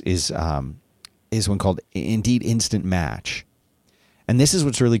today is one called Indeed Instant Match. And this is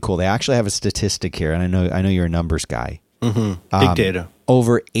what's really cool. They actually have a statistic here, and I know you're a numbers guy. Mm-hmm. Big data.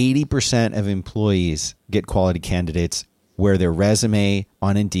 Over 80% of employees get quality candidates where their resume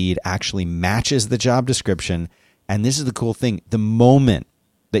on Indeed actually matches the job description. And this is the cool thing. The moment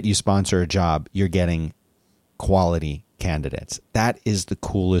that you sponsor a job, you're getting quality candidates. That is the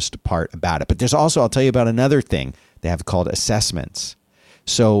coolest part about it. But there's also, I'll tell you about another thing they have called assessments.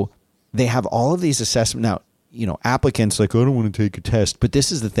 So they have all of these assessments. Now, applicants like, I don't want to take a test. But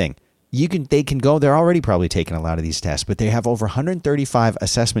this is the thing. They can go, they're already probably taking a lot of these tests, but they have over 135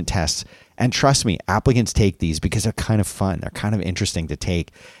 assessment tests. And trust me, applicants take these because they're kind of fun. They're kind of interesting to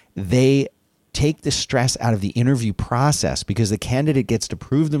take. They take the stress out of the interview process because the candidate gets to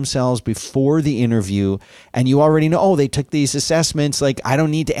prove themselves before the interview. And you already know, oh, they took these assessments. Like, I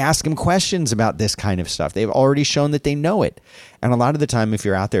don't need to ask them questions about this kind of stuff. They've already shown that they know it. And a lot of the time, if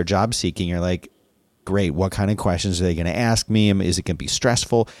you're out there job seeking, you're like, great, what kind of questions are they going to ask me? Is it going to be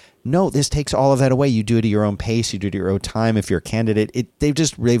stressful? No, this takes all of that away. You do it at your own pace. You do it at your own time. If you're a candidate,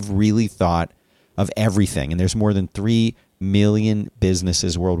 they've really thought of everything. And there's more than 3 million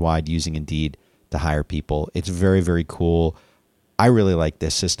businesses worldwide using Indeed to hire people. It's very, very cool. I really like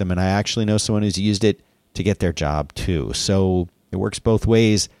this system, and I actually know someone who's used it to get their job too. So it works both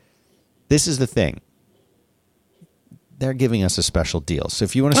ways. This is the thing. They're giving us a special deal. So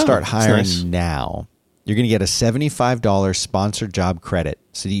if you want to start hiring now, you're going to get a $75 sponsored job credit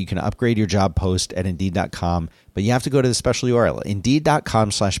so that you can upgrade your job post at Indeed.com. But you have to go to the special URL,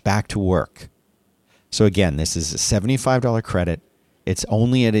 Indeed.com/back-to-work. So again, this is a $75 credit. It's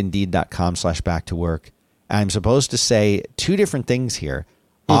only at Indeed.com/back-to-work. I'm supposed to say 2 different things here.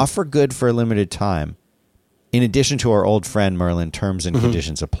 Offer good for a limited time. In addition to our old friend Merlin, terms and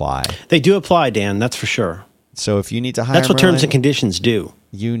conditions apply. They do apply, Dan. That's for sure. So if you need to hire that's what Merlin, terms and conditions do.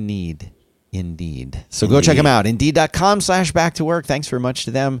 You need Indeed. So go check them out. Indeed.com/back-to-work. Thanks very much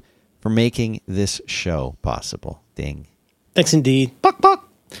to them for making this show possible. Ding. Thanks, Indeed. Buck, buck.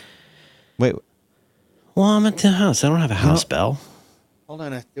 Wait. Well, I'm at the house. I don't have a house bell. Hold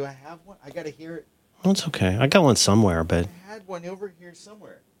on. Do I have one? I got to hear it. Well, it's okay. I got one somewhere, but I had one over here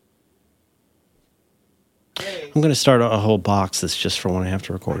somewhere. I'm going to start a whole box that's just for when I have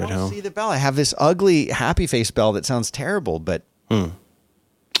to record at home. I don't see the bell. I have this ugly happy face bell that sounds terrible, but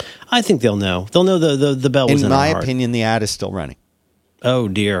I think they'll know. They'll know the bell was in my our heart. opinion, the ad is still running. Oh,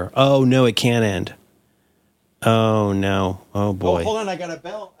 dear. Oh, no, it can't end. Oh, no. Oh, boy. Oh, hold on. I got a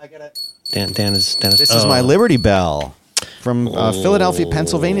bell. Dan is. This is my Liberty Bell from Philadelphia,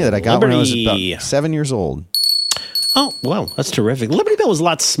 Pennsylvania that I got when I was about 7 years old. Oh, wow. That's terrific. Liberty Bell was a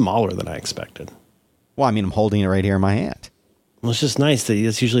lot smaller than I expected. Well, I mean, I'm holding it right here in my hand. Well, it's just nice that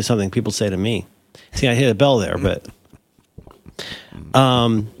it's usually something people say to me. See, I hit a bell there, but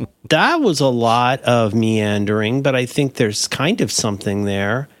that was a lot of meandering, but I think there's kind of something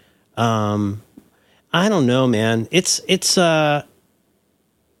there. I don't know, man. It's just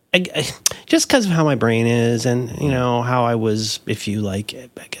because of how my brain is and, how I was, if you like, I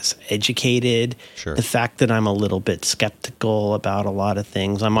guess, educated. Sure. The fact that I'm a little bit skeptical about a lot of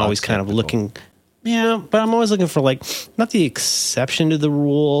things. I'm always kind of looking. Yeah, but I'm always looking for, like, not the exception to the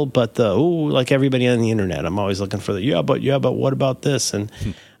rule, but like everybody on the internet. I'm always looking for yeah, but what about this? And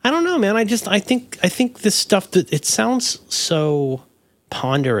I don't know, man. I think this stuff, that it sounds so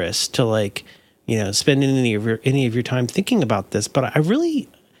ponderous to, like, spend any of your time thinking about this. But I really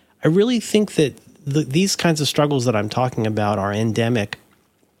think that these kinds of struggles that I'm talking about are endemic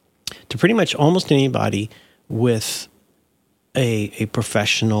to pretty much almost anybody with a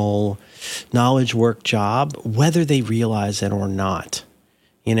professional knowledge work job, whether they realize it or not,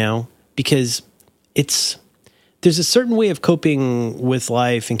 because there's a certain way of coping with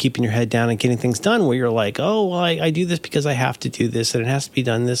life and keeping your head down and getting things done where you're like, oh, well, I do this because I have to do this and it has to be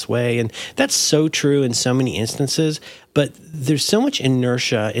done this way. And that's so true in so many instances, but there's so much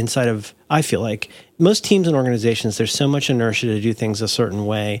inertia inside of, I feel like most teams and organizations, there's so much inertia to do things a certain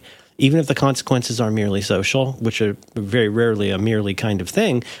way, even if the consequences are merely social, which are very rarely a merely kind of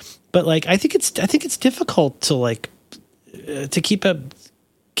thing. But like, I think it's difficult to like to keep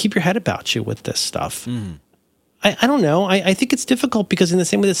your head about you with this stuff. I don't know. I think it's difficult because in the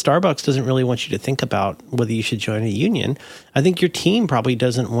same way that Starbucks doesn't really want you to think about whether you should join a union, I think your team probably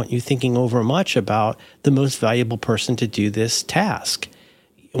doesn't want you thinking over much about the most valuable person to do this task.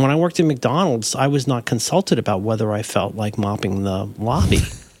 When I worked at McDonald's, I was not consulted about whether I felt like mopping the lobby.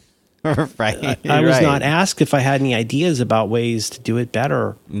 Right. I was right. not asked if I had any ideas about ways to do it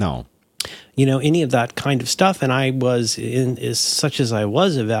better. No. Any of that kind of stuff. And I was, as such as I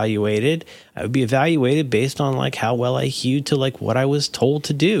was evaluated, I would be evaluated based on like how well I hewed to like what I was told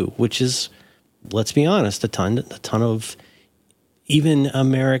to do, which is, let's be honest, a ton of even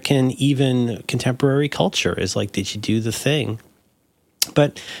American, even contemporary culture is like, did you do the thing?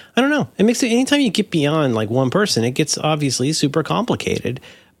 But I don't know. It makes it, anytime you get beyond like one person, it gets obviously super complicated,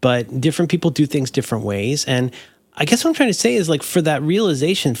 but different people do things different ways. And I guess what I'm trying to say is like for that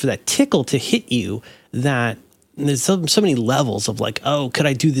realization, for that tickle to hit you, that there's so many levels of like, oh, could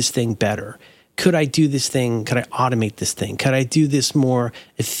I do this thing better? Could I do this thing? Could I automate this thing? Could I do this more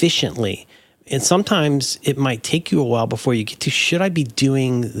efficiently? And sometimes it might take you a while before you get to, should I be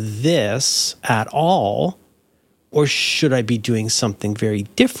doing this at all? Or should I be doing something very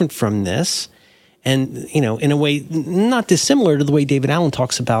different from this? And, in a way not dissimilar to the way David Allen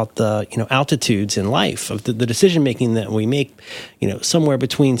talks about the, altitudes in life of the decision-making that we make, somewhere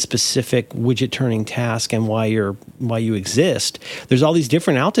between specific widget turning task and why you exist. There's all these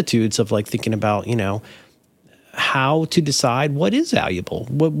different altitudes of like thinking about, how to decide what is valuable,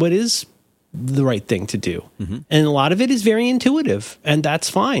 what is the right thing to do. Mm-hmm. And a lot of it is very intuitive, and that's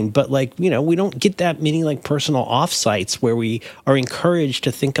fine. But like, we don't get that many like personal offsites where we are encouraged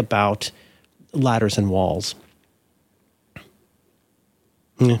to think about ladders and walls.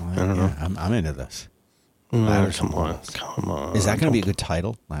 Yeah, I don't know. I'm into this. Ladders come on. Is that going to be a good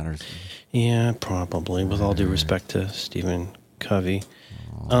title? Ladders. Yeah, probably. With all due respect to Stephen Covey.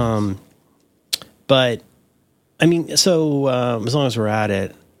 But I mean, so as long as we're at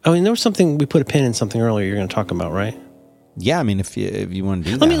it. Oh, and there was something, we put a pin in something earlier you're going to talk about, right? Yeah, I mean, if you want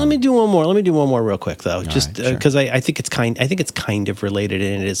to do that. Let me do one more. Let me do one more real quick though, just because right, sure. I think it's kind of related,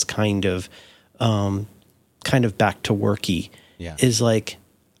 and it is kind of back to worky. Yeah. Is like,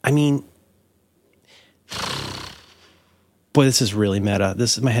 I mean, boy, this is really meta.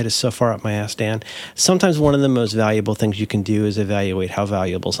 My head is so far up my ass, Dan. Sometimes one of the most valuable things you can do is evaluate how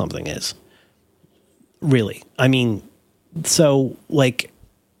valuable something is. Really, I mean, so like.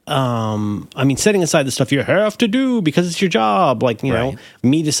 Setting aside the stuff you have to do because it's your job, like, you know,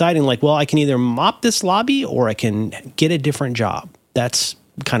 me deciding like, well, I can either mop this lobby or I can get a different job. That's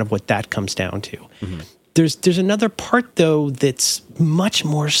kind of what that comes down to. Mm-hmm. There's another part though, that's much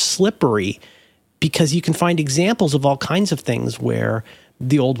more slippery because you can find examples of all kinds of things where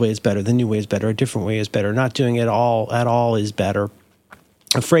the old way is better, the new way is better, a different way is better, not doing it all at all is better.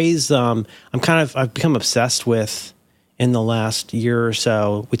 A phrase, I've become obsessed with in the last year or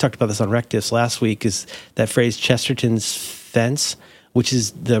so, we talked about this on Rectus last week, is that phrase Chesterton's fence, which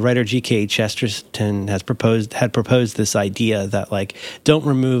is the writer G.K. Chesterton had proposed this idea that like, don't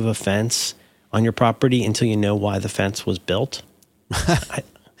remove a fence on your property until you know why the fence was built. I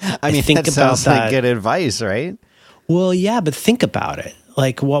think that sounds like good advice, right? Well, yeah, but think about it.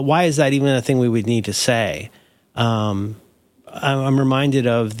 Like, why is that even a thing we would need to say? I'm reminded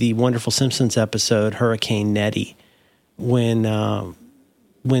of the wonderful Simpsons episode, Hurricane Nettie, when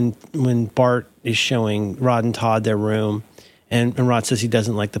Bart is showing Rod and Todd their room, and Rod says he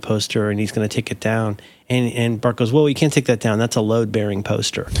doesn't like the poster and he's going to take it down, and Bart goes, well, you can't take that down, that's a load-bearing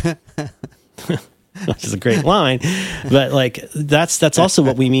poster. Which is a great line, but like that's also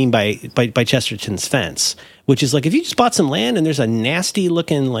what we mean by Chesterton's fence, which is like if you just bought some land and there's a nasty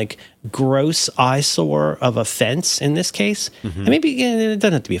looking like gross eyesore of a fence in this case, and maybe it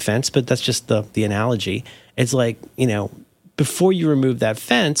doesn't have to be a fence, but that's just the analogy. It's like, you know, before you remove that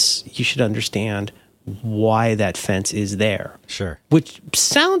fence, you should understand why that fence is there. Sure. Which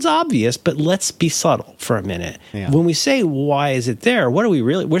sounds obvious, but let's be subtle for a minute. Yeah. When we say, why is it there? What are we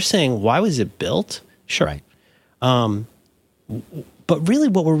really, we're saying, why was it built? Sure. Right. But really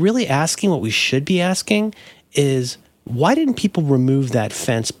what we're really asking, what we should be asking is, why didn't people remove that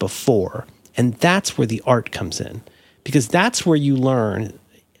fence before? And that's where the art comes in, because that's where you learn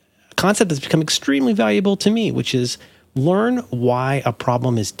a concept that's become extremely valuable to me, which is learn why a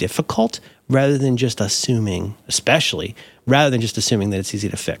problem is difficult rather than just assuming, rather than just assuming that it's easy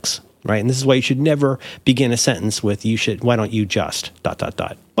to fix, right? And this is why you should never begin a sentence with, why don't you just ... Why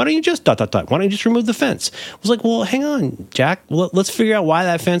don't you just ... Why don't you just remove the fence? I was like, well, hang on, Jack. Let's figure out why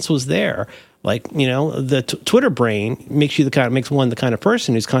that fence was there. Like, you know, the Twitter brain makes one the kind of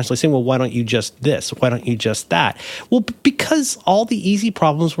person who's constantly saying, well, why don't you just this? Why don't you just that? Well, because all the easy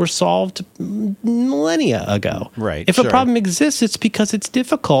problems were solved millennia ago. Right. If a problem exists, it's because it's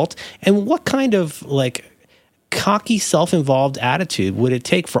difficult. And what kind of like cocky, self-involved attitude would it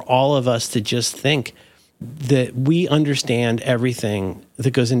take for all of us to just think that we understand everything that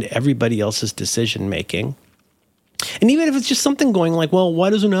goes into everybody else's decision making? And even if it's just something going like, well, why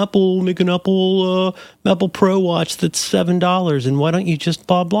doesn't Apple make an Apple Pro watch that's $7? And why don't you just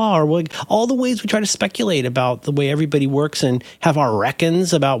blah, blah? Or like all the ways we try to speculate about the way everybody works and have our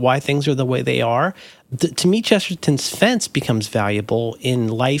reckons about why things are the way they are. To me, Chesterton's fence becomes valuable in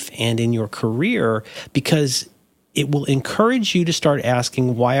life and in your career because it will encourage you to start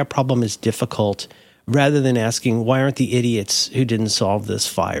asking why a problem is difficult rather than asking why aren't the idiots who didn't solve this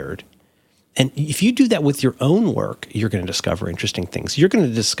fired? And if you do that with your own work, you're going to discover interesting things. You're going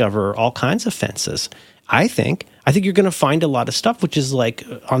to discover all kinds of fences. I think you're going to find a lot of stuff, which is like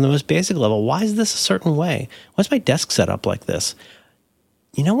on the most basic level. Why is this a certain way? Why is my desk set up like this?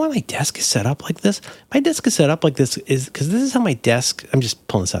 You know why my desk is set up like this? My desk is set up like this is because this is how my desk, I'm just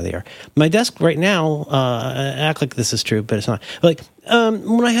pulling this out of the air. My desk right now, act like this is true, but it's not. Like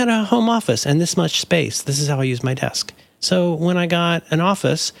when I had a home office and this much space, this is how I use my desk. So when I got an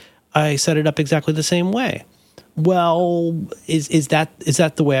office, I set it up exactly the same way. Well, is that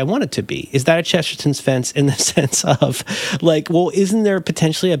the way I want it to be? Is that a Chesterton's fence in the sense of like, well, isn't there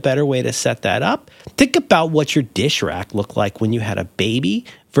potentially a better way to set that up? Think about what your dish rack looked like when you had a baby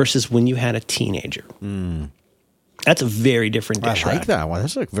versus when you had a teenager. That's a very different dish rack. I like that one.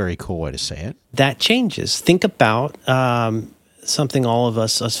 That's a very cool way to say it. That changes. Think about something all of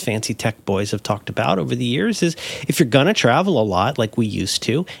us fancy tech boys have talked about over the years is if you're going to travel a lot like we used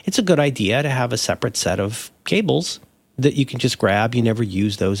to, it's a good idea to have a separate set of cables that you can just grab. You never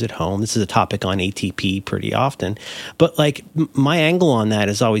use those at home. This is a topic on ATP pretty often. But like my angle on that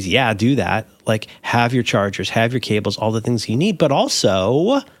is always, yeah, do that. Like have your chargers, have your cables, all the things you need, but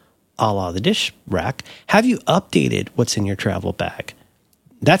also, a la the dish rack, have you updated what's in your travel bag?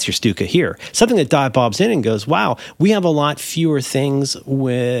 That's your Stuka here. Something that dive bobs in and goes, wow, we have a lot fewer things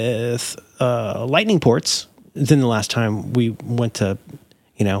with lightning ports than the last time we went to,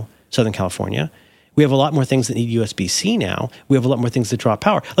 Southern California. We have a lot more things that need USB-C now. We have a lot more things that draw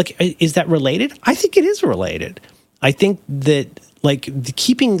power. Like, is that related? I think it is related. I think that like the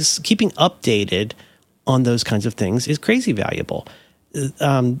keeping updated on those kinds of things is crazy valuable.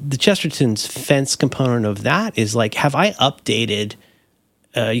 The Chesterton's fence component of that is like, have I updated?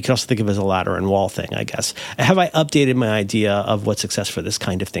 You can also think of it as a ladder and wall thing, I guess. Have I updated my idea of what success for this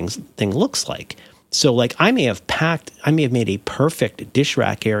kind of thing looks like? So like I may have made a perfect dish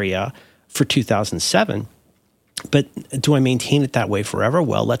rack area for 2007, but do I maintain it that way forever?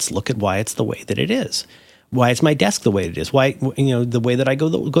 Well, let's look at why it's the way that it is. Why is my desk the way it is? Why, the way that I go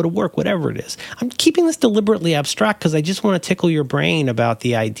to work, whatever it is. I'm keeping this deliberately abstract because I just want to tickle your brain about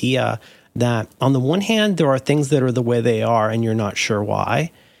the idea that on the one hand, there are things that are the way they are and you're not sure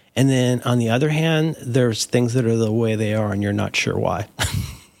why. And then on the other hand, there's things that are the way they are and you're not sure why.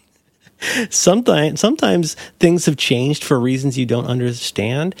 Sometimes things have changed for reasons you don't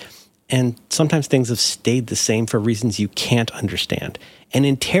understand. And sometimes things have stayed the same for reasons you can't understand. And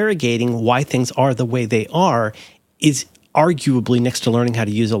interrogating why things are the way they are is arguably, next to learning how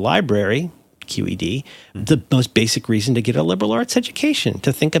to use a library, QED, the most basic reason to get a liberal arts education,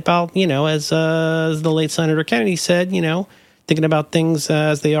 to think about, as the late Senator Kennedy said, thinking about things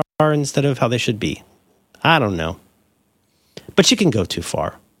as they are instead of how they should be. I don't know. But you can go too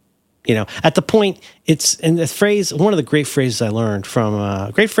far. At the point, it's in the phrase, one of the great phrases I learned from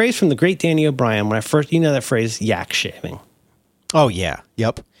the great Danny O'Brien when I first, that phrase, yak shaving. Oh, yeah.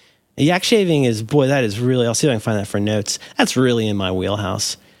 Yep. Yak shaving is, that is really, I'll see if I can find that for notes. That's really in my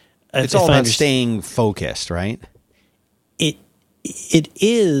wheelhouse. It's all about staying focused, right? It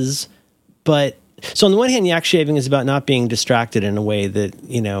is, but so on the one hand, yak shaving is about not being distracted in a way that,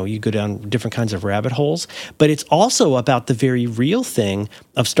 you go down different kinds of rabbit holes, but it's also about the very real thing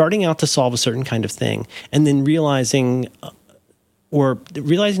of starting out to solve a certain kind of thing and then realizing,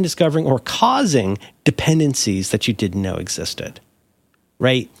 discovering, or causing dependencies that you didn't know existed,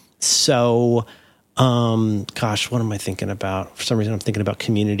 right? So, what am I thinking about? For some reason, I'm thinking about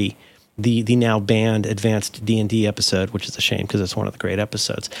Community, the now banned advanced D&D episode, which is a shame because it's one of the great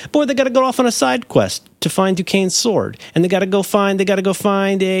episodes. Boy, they got to go off on a side quest to find Duquesne's sword, and they got to go find a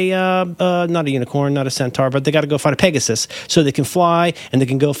not a unicorn, not a centaur, but they got to go find a Pegasus so they can fly and they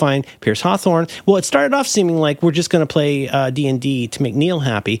can go find Pierce Hawthorne. Well, it started off seeming like we're just going to play D&D to make Neil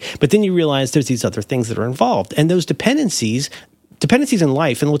happy, but then you realize there's these other things that are involved, and those dependencies in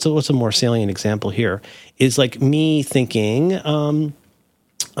life, and what's a more salient example here is like me thinking.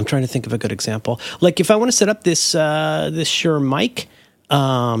 I'm trying to think of a good example. Like if I want to set up this Shure mic, do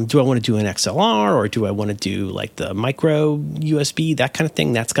I want to do an XLR or do I want to do like the micro USB, that kind of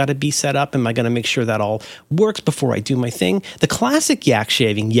thing? That's got to be set up. Am I going to make sure that all works before I do my thing? The classic yak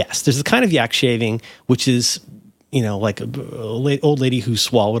shaving, yes. There's the kind of yak shaving which is like a old lady who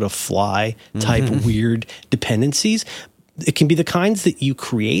swallowed a fly type weird dependencies. It can be the kinds that you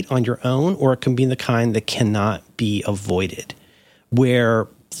create on your own, or it can be the kind that cannot be avoided, where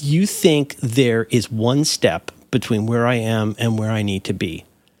you think there is one step between where I am and where I need to be,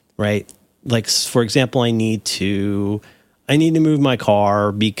 right? Like, for example, I need to move my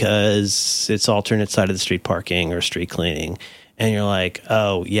car because it's alternate side of the street parking or street cleaning. And you're like,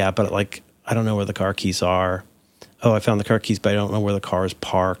 oh yeah, but like, I don't know where the car keys are. Oh, I found the car keys, but I don't know where the car is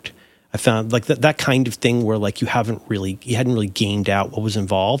parked. I found like that kind of thing where like you hadn't really gamed out what was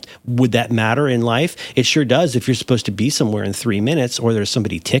involved. Would that matter in life? It sure does. If you're supposed to be somewhere in 3 minutes, or there's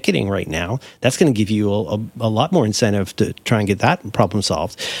somebody ticketing right now, that's going to give you a lot more incentive to try and get that problem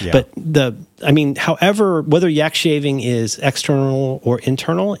solved. Yeah. But however, whether yak shaving is external or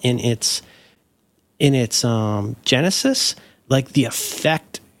internal in its genesis, like the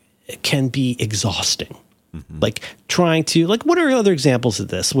effect can be exhausting. Mm-hmm. Like trying to, like, what are other examples of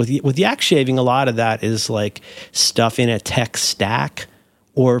this? With yak shaving, a lot of that is like stuff in a tech stack,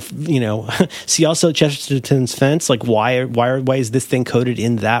 or see also Chesterton's fence. Like, why is this thing coded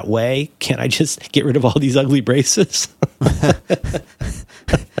in that way? Can't I just get rid of all these ugly braces?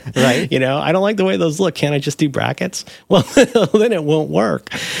 Right? I don't like the way those look. Can't I just do brackets? Well, then it won't work.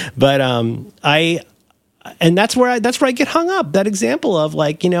 But and that's where I get hung up. That example of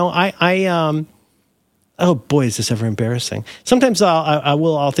like, oh boy, is this ever embarrassing. Sometimes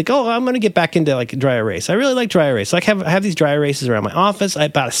I'll think, oh, I'm going to get back into like dry erase. I really like dry erase. Like I have these dry erases around my office. I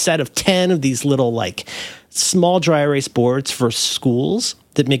bought a set of 10 of these little like small dry erase boards for schools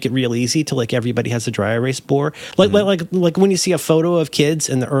that make it real easy to, like, everybody has a dry erase board. Like when you see a photo of kids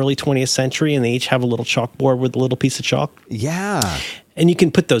in the early 20th century and they each have a little chalkboard with a little piece of chalk. Yeah. And you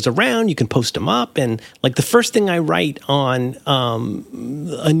can put those around, you can post them up. And like the first thing I write on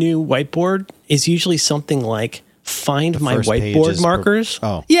a new whiteboard is usually something like, find my whiteboard markers.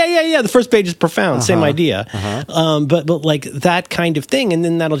 Yeah. The first page is profound. Same idea. But like that kind of thing. And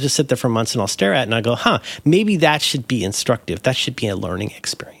then that'll just sit there for months and I'll stare at it and I go, maybe that should be instructive. That should be a learning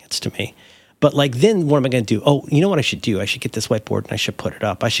experience to me. But like, then what am I going to do? Oh, you know what I should do? I should get this whiteboard and I should put it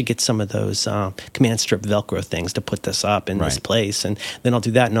up. I should get some of those command strip Velcro things to put this up in this place. And then I'll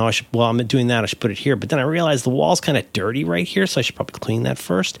do that. No, I'm doing that. I should put it here. But then I realized the wall's kind of dirty right here. So I should probably clean that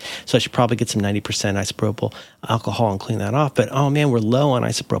first. So I should probably get some 90% isopropyl alcohol and clean that off. But oh man, we're low on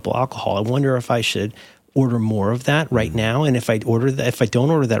isopropyl alcohol. I wonder if I should order more of that right now. And if I don't order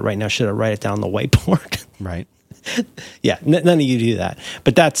that right now, should I write it down on the whiteboard? Right. Yeah, none of you do that,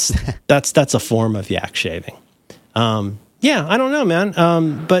 but that's a form of yak shaving. Yeah, I don't know,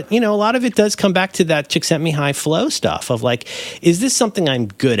 man. But a lot of it does come back to that Csikszentmihalyi flow stuff of like, is this something I'm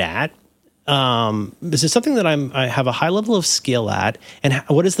good at? Is this something that I have a high level of skill at? And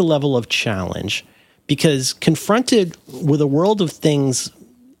what is the level of challenge? Because confronted with a world of things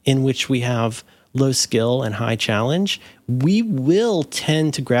in which we have low skill and high challenge, we will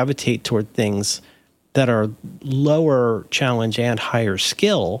tend to gravitate toward things that are lower challenge and higher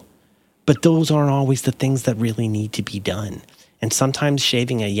skill, but those aren't always the things that really need to be done. And sometimes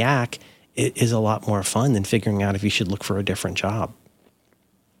shaving a yak is a lot more fun than figuring out if you should look for a different job.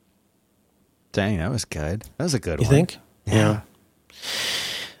 Dang, that was good. That was a good one. You think? Yeah.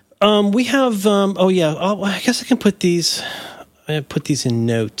 We have, I guess I can put these in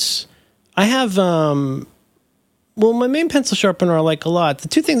notes. I have, well, my main pencil sharpener I like a lot.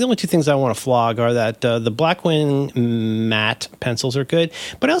 The only two things I want to flog are that the Blackwing matte pencils are good,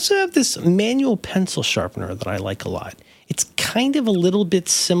 but I also have this manual pencil sharpener that I like a lot. It's kind of a little bit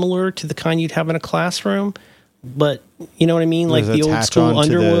similar to the kind you'd have in a classroom, but you know what I mean? Like the old school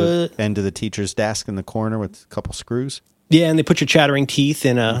Underwood. The end of the teacher's desk in the corner with a couple screws. Yeah, and they put your chattering teeth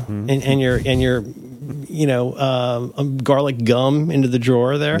in and your garlic gum into the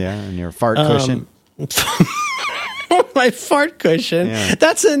drawer there. Yeah, and your fart cushion. My fart cushion. Yeah.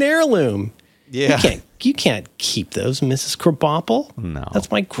 That's an heirloom. Yeah. You can't keep those, Mrs. Krabappel. No.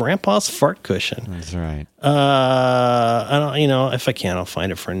 That's my grandpa's fart cushion. That's right. I don't, if I can, I'll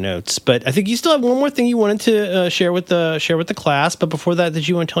find it for notes. But I think you still have one more thing you wanted to share with the class. But before that, did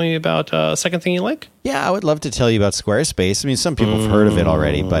you want to tell me about a second thing you like? Yeah, I would love to tell you about Squarespace. I mean, some people have heard of it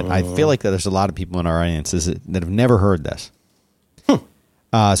already, but I feel like that there's a lot of people in our audiences that have never heard this.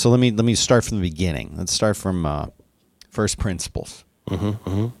 So let me start from the beginning. Let's start from first principles.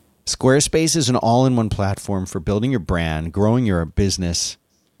 Squarespace is an all-in-one platform for building your brand, growing your business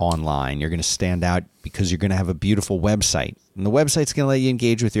online. You're going to stand out because you're going to have a beautiful website. And the website's going to let you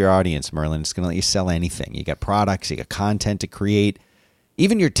engage with your audience, Merlin. It's going to let you sell anything. You got products, you got content to create,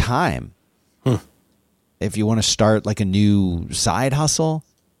 even your time. If you want to start like a new side hustle,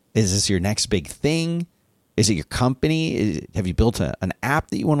 is this your next big thing? Is it your company? Have you built an app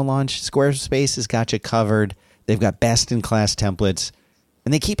that you want to launch? Squarespace has got you covered. They've got best-in-class templates.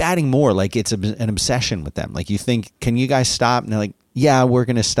 And they keep adding more, like it's an obsession with them. Like you think, can you guys stop? And they're like, yeah, we're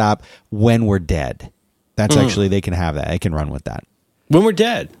going to stop when we're dead. That's actually, they can have that. They can run with that. When we're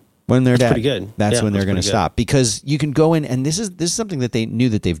dead. When they're dead. Pretty good. That's when they're going to stop. Because you can go in, and this is something that they knew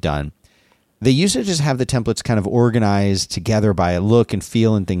that they've done. They used to just have the templates kind of organized together by a look and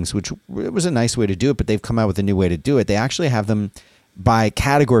feel and things, which it was a nice way to do it, but they've come out with a new way to do it. They actually have them by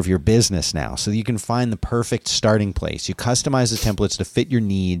category of your business now, so you can find the perfect starting place. You customize the templates to fit your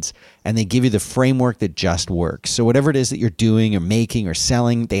needs, and they give you the framework that just works. So whatever it is that you're doing or making or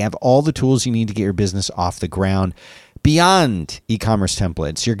selling, they have all the tools you need to get your business off the ground. Beyond e-commerce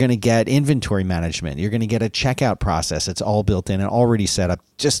templates, you're going to get inventory management. You're going to get a checkout process. It's all built in and already set up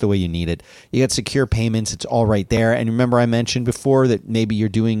just the way you need it. You get secure payments. It's all right there. And remember, I mentioned before that maybe you're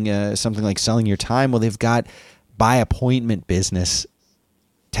doing something like selling your time. Well, they've got by appointment business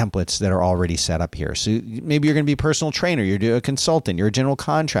templates that are already set up here. So maybe you're going to be a personal trainer. You're a consultant. You're a general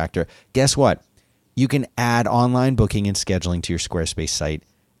contractor. Guess what? You can add online booking and scheduling to your Squarespace site.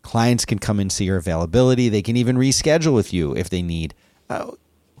 Clients can come and see your availability. They can even reschedule with you if they need. Who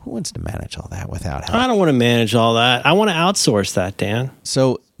wants to manage all that without help? I don't want to manage all that. I want to outsource that, Dan.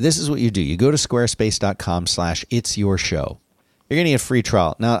 So this is what you do. You go to squarespace.com/it'syourshow. You're going to get a free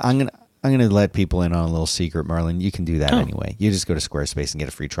trial. Now, I'm going to let people in on a little secret, Merlin. You can do that anyway. You just go to Squarespace and get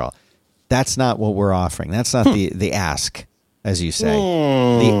a free trial. That's not what we're offering. That's not the ask, as you say.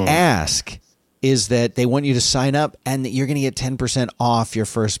 The ask is that they want you to sign up and that you're going to get 10% off your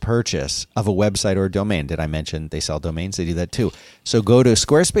first purchase of a website or a domain. Did I mention they sell domains? They do that too. So go to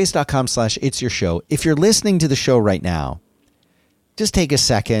squarespace.com/it'syourshow. If you're listening to the show right now, just take a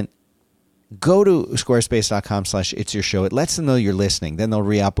second. Go to squarespace.com/it'syourshow. It lets them know you're listening. Then they'll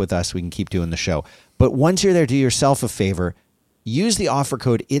re-up with us. We can keep doing the show. But once you're there, do yourself a favor. Use the offer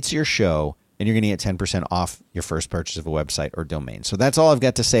code IT'SYOURSHOw, and you're going to get 10% off your first purchase of a website or domain. So that's all I've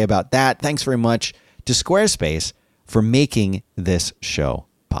got to say about that. Thanks very much to Squarespace for making this show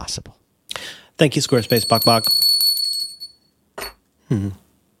possible. Thank you, Squarespace. Bok bok.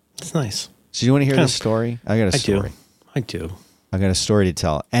 It's nice. So you want to hear this story? I got a story. I do. I got a story to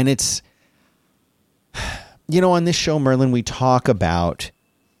tell. And it's, on this show, Merlin, we talk about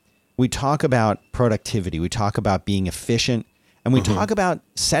productivity. We talk about being efficient. And we talk about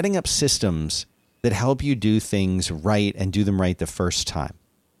setting up systems that help you do things right and do them right the first time.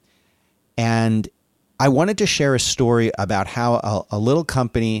 And I wanted to share a story about how a little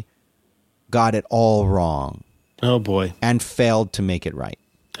company got it all wrong. Oh, boy. And failed to make it right.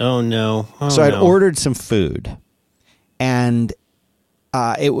 Oh, no. So I'd ordered some food. And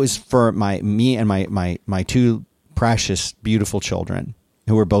it was for me and my two precious, beautiful children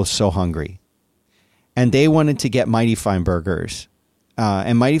who were both so hungry. And they wanted to get Mighty Fine Burgers.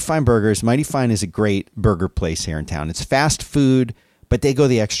 And Mighty Fine Burgers, Mighty Fine is a great burger place here in town. It's fast food, but they go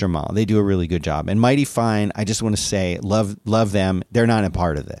the extra mile. They do a really good job. And Mighty Fine, I just want to say, love them. They're not a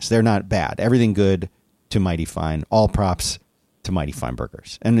part of this. They're not bad. Everything good to Mighty Fine. All props to Mighty Fine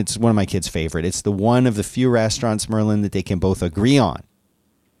Burgers. And it's one of my kids' favorite. It's the one of the few restaurants, Merlin, that they can both agree on,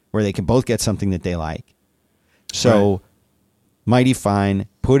 where they can both get something that they like. So right. Mighty Fine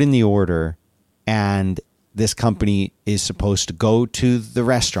put in the order, and this company is supposed to go to the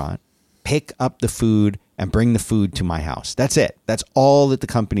restaurant, pick up the food, and bring the food to my house. That's it. That's all that the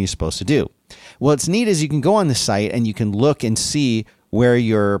company is supposed to do. Well, what's neat is you can go on the site and you can look and see where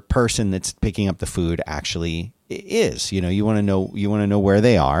your person that's picking up the food actually is. You want to know where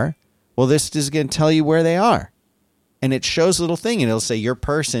they are. Well, this is going to tell you where they are. And it shows a little thing, and it'll say your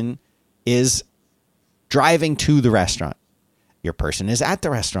person is driving to the restaurant. Your person is at the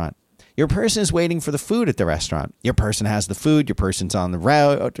restaurant. Your person is waiting for the food at the restaurant. Your person has the food. Your person's on the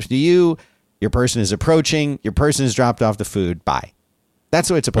route to you. Your person is approaching. Your person has dropped off the food. Bye. That's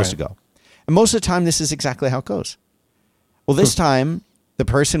the way it's supposed to go. And most of the time, this is exactly how it goes. Well, this time, the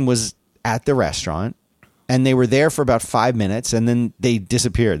person was at the restaurant, and they were there for about 5 minutes, and then they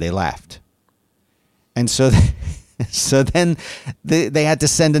disappeared. They left. And so then they had to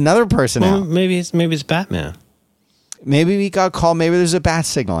send another person out. Maybe it's Batman. Maybe we got called. Maybe there's a bat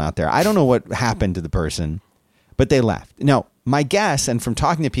signal out there. I don't know what happened to the person, but they left. Now, my guess, and from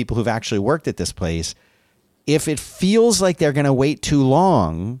talking to people who've actually worked at this place, if it feels like they're going to wait too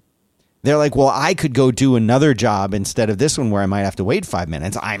long, they're like, well, I could go do another job instead of this one where I might have to wait 5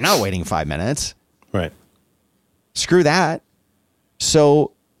 minutes. I'm not waiting 5 minutes. Right. Screw that.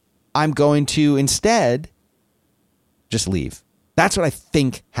 So I'm going to instead just leave. That's what I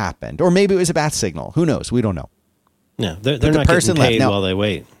think happened. Or maybe it was a bat signal. Who knows? We don't know. No, they're not getting paid while they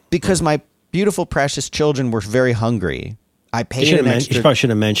wait. Because my beautiful, precious children were very hungry. I paid You an extra. probably should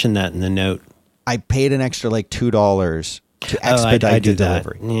have mentioned that in the note. I paid an extra like $2 to expedite the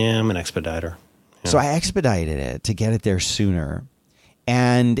delivery. Yeah, I'm an expediter. Yeah. So I expedited it to get it there sooner.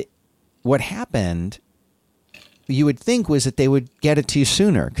 And what happened, you would think, was that they would get it to you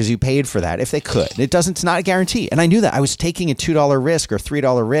sooner because you paid for that if they could. It's not a guarantee. And I knew that. I was taking a $2 risk or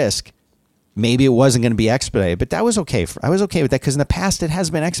 $3 risk. Maybe it wasn't going to be expedited, but that was okay. I was okay with that because in the past it has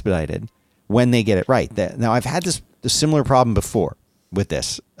been expedited when they get it right. Now, I've had this similar problem before with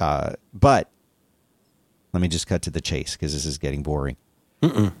this, but let me just cut to the chase because this is getting boring.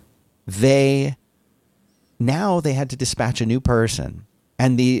 They had to dispatch a new person,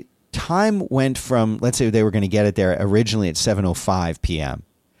 and the time went from, let's say they were going to get it there originally at 7:05 p.m.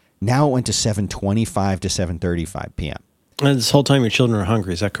 Now it went to 7:25 to 7:35 p.m. And this whole time your children are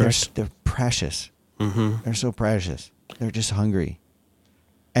hungry. Is that correct? They're precious. They're so precious. They're just hungry.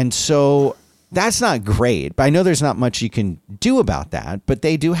 And so that's not great, but I know there's not much you can do about that, but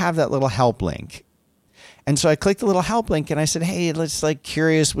they do have that little help link. And so I clicked the little help link and I said, hey, let's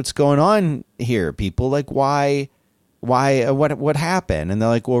curious what's going on here, people. Like, what happened? And they're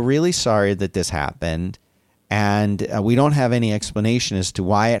like, well, really sorry that this happened. And we don't have any explanation as to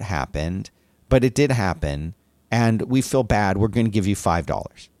why it happened, but it did happen. And we feel bad. We're going to give you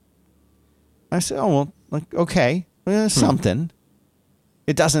 $5. I said, oh, well, okay, something.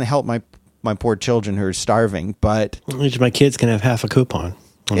 It doesn't help my poor children who are starving, but At least my kids can have half a coupon.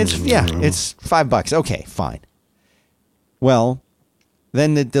 it's $5. Okay, fine. Well,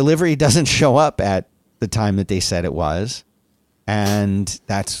 then the delivery doesn't show up at the time that they said it was, and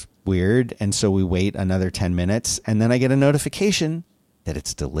that's weird. And so we wait another 10 minutes, and then I get a notification that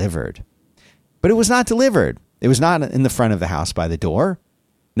it's delivered. But it was not delivered. It was not in the front of the house by the door.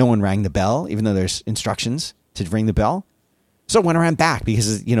 No one rang the bell, even though there's instructions to ring the bell. So I went around back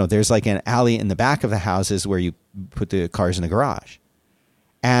because, there's like an alley in the back of the houses where you put the cars in the garage.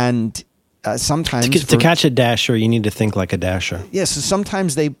 And sometimes... To catch a dasher, you need to think like a dasher. Yeah, so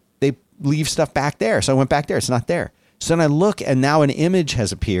sometimes they leave stuff back there. So I went back there. It's not there. So then I look, and now an image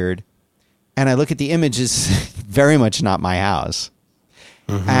has appeared. And I look at the image. It's very much not my house.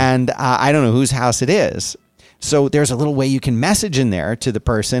 And I don't know whose house it is. So there's a little way you can message in there to the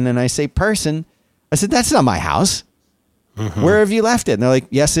person. And I say, person, I said, that's not my house. Where have you left it? And they're like,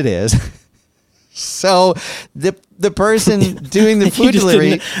 yes, it is. So the person doing the food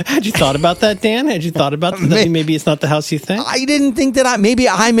delivery. Had you thought about that, Dan? Had you thought about that? Maybe it's not the house you think? I didn't think that maybe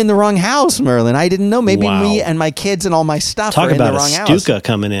I'm in the wrong house, Merlin. I didn't know. Maybe me and my kids and all my stuff are in the wrong house. Talk about a Stuka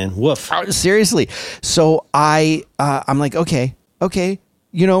coming in. Woof. Seriously. So I'm like, okay.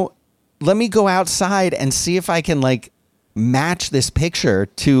 Let me go outside and see if I can match this picture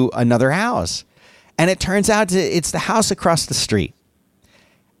to another house. And it turns out it's the house across the street.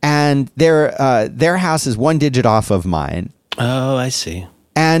 And their house is one digit off of mine. Oh, I see.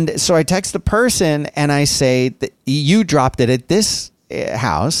 And so I text the person and I say, that you dropped it at this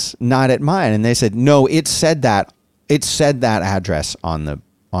house, not at mine. And they said, no, it said that address on the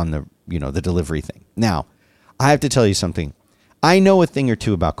the delivery thing. Now, I have to tell you something. I know a thing or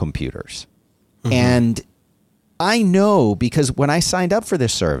two about computers. And I know because when I signed up for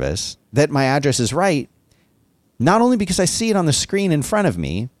this service that my address is right, not only because I see it on the screen in front of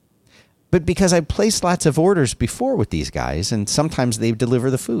me, but because I placed lots of orders before with these guys, and sometimes they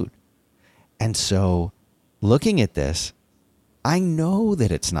deliver the food. And so looking at this, I know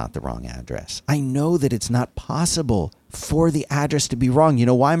that it's not the wrong address. I know that it's not possible for the address to be wrong. You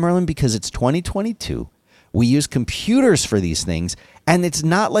know why, Merlin? Because it's 2022. We use computers for these things, and it's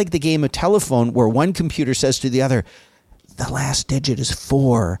not like the game of telephone where one computer says to the other, the last digit is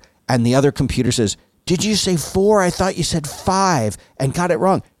 4, and the other computer says, did you say 4? I thought you said 5 and got it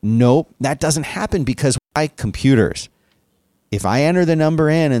wrong. Nope, that doesn't happen because computers. If I enter the number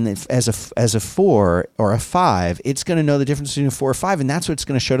in and as a 4 or a 5, it's going to know the difference between a 4 or 5, and that's what it's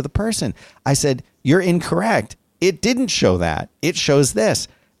going to show to the person. I said, you're incorrect. It didn't show that. It shows this.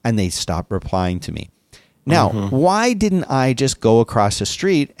 And they stopped replying to me. Now, why didn't I just go across the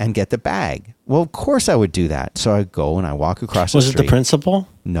street and get the bag? Well, of course I would do that. So I go and I walk across the street. Was it the principal?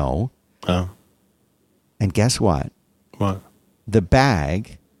 No. Oh. And guess what? What? The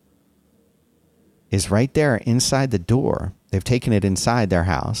bag is right there inside the door. They've taken it inside their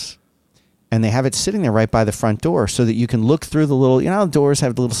house. And they have it sitting there right by the front door so that you can look through the little, doors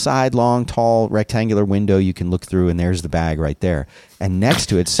have the little side, long, tall, rectangular window you can look through, and there's the bag right there. And next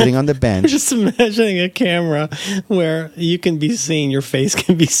to it, sitting on the bench. Just imagining a camera where you can be seen, your face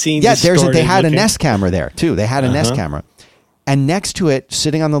can be seen. Yeah, they had a Nest camera there, too. They had a Nest camera. And next to it,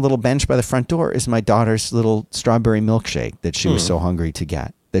 sitting on the little bench by the front door, is my daughter's little strawberry milkshake that she was so hungry to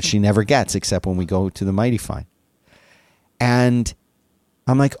get. that she never gets except when we go to the Mighty Fine. And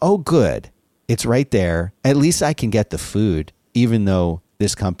I'm like, oh, good. It's right there. At least I can get the food, even though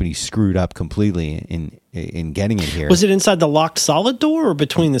this company screwed up completely in getting it here. Was it inside the locked solid door or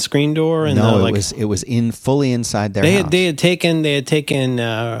between the screen door and no? the, it was in fully inside their house. They'd taken. They'd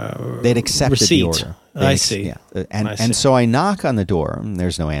accepted receipt. the order. I see. Yeah. And so I knock on the door. And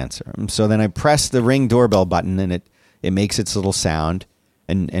there's no answer. So then I press the Ring doorbell button, and it makes its little sound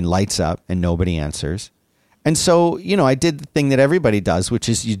and lights up, and nobody answers. And so, I did the thing that everybody does, which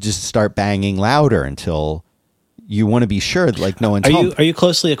is you just start banging louder until you want to be sure, like no one's home. Are you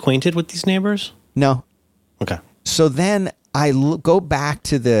closely acquainted with these neighbors? No. Okay. So then I go back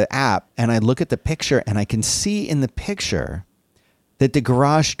to the app and I look at the picture, and I can see in the picture that the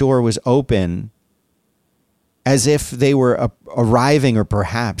garage door was open as if they were arriving or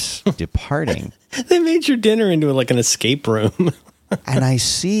perhaps departing. They made your dinner into like an escape room. And I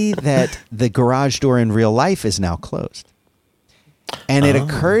see that the garage door in real life is now closed. And it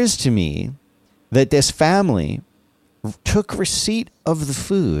occurs to me that this family took receipt of the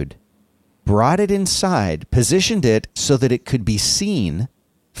food, brought it inside, positioned it so that it could be seen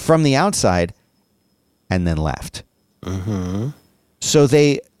from the outside, and then left. Mm-hmm. So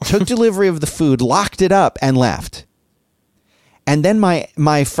they took delivery of the food, locked it up, and left. And then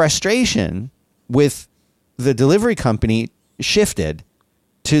my frustration with the delivery company shifted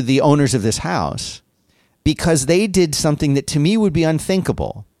to the owners of this house because they did something that to me would be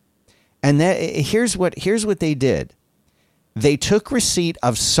unthinkable. And here's what they did. They took receipt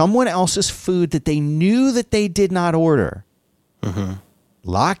of someone else's food that they knew that they did not order,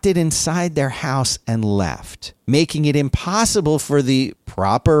 locked it inside their house, and left, making it impossible for the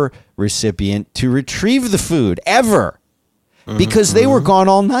proper recipient to retrieve the food ever because they were gone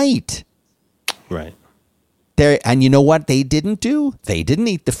all night. Right. And you know what they didn't do? They didn't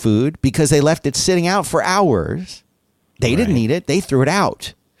eat the food because they left it sitting out for hours. They didn't eat it. They threw it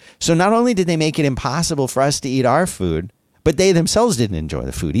out. So not only did they make it impossible for us to eat our food, but they themselves didn't enjoy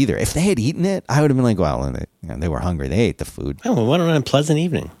the food either. If they had eaten it, I would have been like, well, they were hungry. They ate the food. Oh, well, what an unpleasant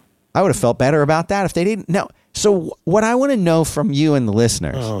evening. I would have felt better about that if they didn't. No. So what I want to know from you and the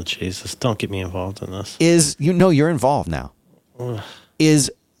listeners. Oh, Jesus. Don't get me involved in this. Is, you're involved now. Is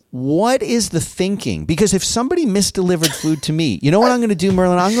what is the thinking? Because if somebody misdelivered food to me, you know what I'm going to do,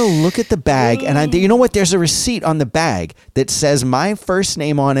 Merlin? I'm going to look at the bag, and you know what? There's a receipt on the bag that says my first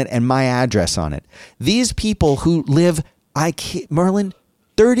name on it and my address on it. These people who live, Merlin,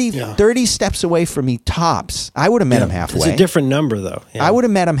 30 steps away from me tops. I would have met them halfway. It's a different number, though. Yeah. I would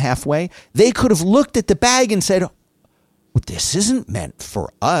have met them halfway. They could have looked at the bag and said, well, this isn't meant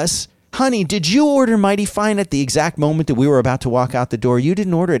for us. Honey, did you order Mighty Fine at the exact moment that we were about to walk out the door? You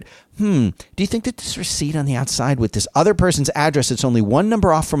didn't order it. Do you think that this receipt on the outside with this other person's address that's only one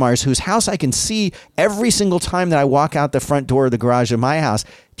number off from ours, whose house I can see every single time that I walk out the front door of the garage of my house,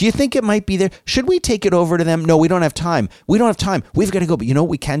 do you think it might be there? Should we take it over to them? No, we don't have time. We've got to go. But you know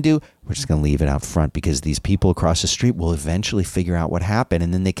what we can do? We're just going to leave it out front because these people across the street will eventually figure out what happened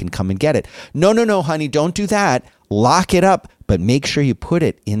and then they can come and get it. No, honey, don't do that. Lock it up, but make sure you put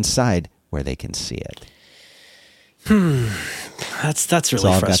it inside where they can see it. That's really frustrating. That's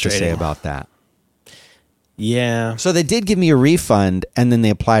all I've got to say about that. Yeah. So they did give me a refund, and then they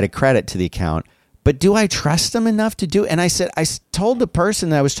applied a credit to the account. But do I trust them enough to do it? And I told the person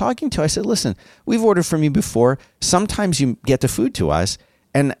that I was talking to, I said, listen, we've ordered from you before. Sometimes you get the food to us.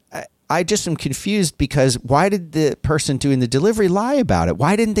 And I just am confused because why did the person doing the delivery lie about it?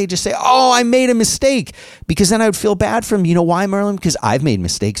 Why didn't they just say, oh, I made a mistake? Because then I would feel bad for them. You know why, Merlin? Because I've made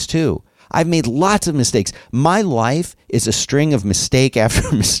mistakes too. I've made lots of mistakes. My life is a string of mistake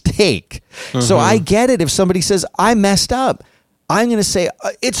after mistake. So I get it if somebody says, I messed up. I'm going to say,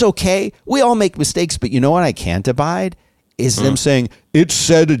 it's okay. We all make mistakes. But you know what I can't abide? Is them saying, it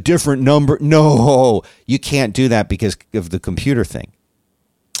said a different number. No, you can't do that because of the computer thing.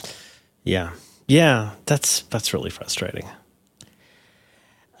 Yeah. Yeah, that's really frustrating.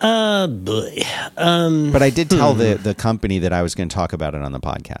 Boy. But I did tell the company that I was going to talk about it on the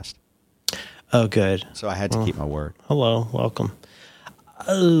podcast. Oh, good. So I had to keep my word. Hello, welcome.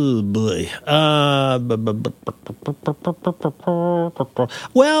 Oh, boy.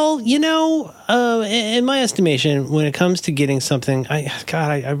 Well, in my estimation, when it comes to getting something, I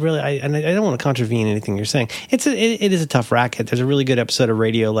don't want to contravene anything you're saying. It is a tough racket. There's a really good episode of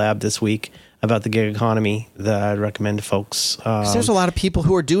Radio Lab this week about the gig economy that I'd recommend to folks. There's a lot of people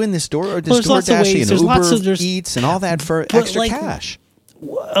who are doing this DoorDash and Uber Eats and all that for extra cash.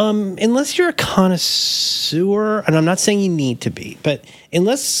 Unless you're a connoisseur, and I'm not saying you need to be, but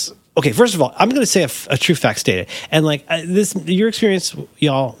unless okay, first of all, I'm going to say a true fact stated. And like your experience,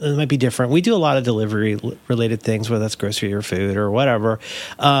 y'all, it might be different. We do a lot of delivery related things, whether that's grocery or food or whatever.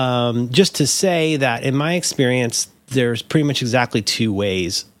 Just to say that in my experience, there's pretty much exactly two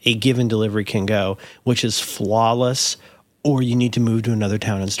ways a given delivery can go, which is flawless, or you need to move to another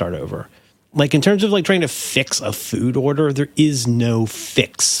town and start over. Like in terms of like trying to fix a food order, there is no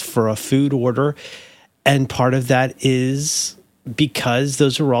fix for a food order. And part of that is because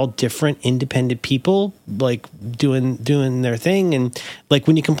those are all different independent people like doing their thing. And like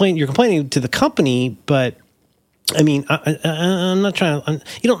when you complain, you're complaining to the company, but I mean, I'm not trying to,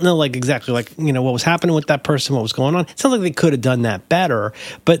 you don't know like exactly like, you know, what was happening with that person, what was going on. It sounds like they could have done that better.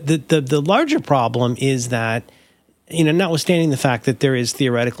 But the larger problem is that, you know, notwithstanding the fact that there is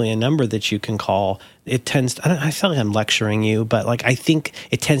theoretically a number that you can call, it tends to, I feel like I'm lecturing you, but like I think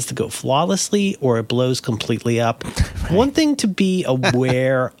it tends to go flawlessly or it blows completely up. Right. One thing to be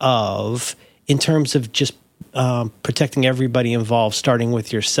aware of in terms of just protecting everybody involved, starting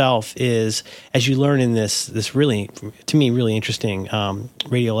with yourself, is as you learn in this really, to me, really interesting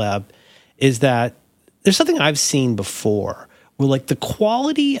Radiolab, is that there's something I've seen before where like the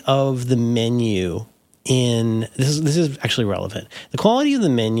quality of the menu in this is actually relevant. The quality of the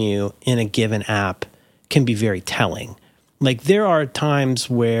menu in a given app can be very telling. Like there are times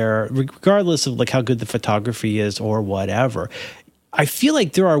where, regardless of like how good the photography is or whatever, I feel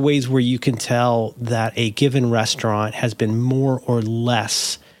like there are ways where you can tell that a given restaurant has been more or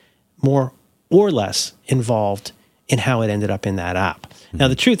less involved in how it ended up in that app. Now,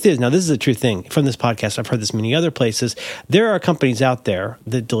 the truth is, this is a true thing. From this podcast, I've heard this many other places. There are companies out there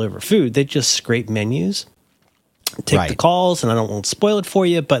that deliver food. They just scrape menus, take the calls, and I don't want to spoil it for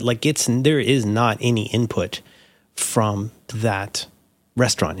you, but like there is not any input from that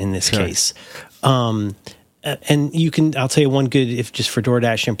restaurant in this case. And you can, I'll tell you one good, if just for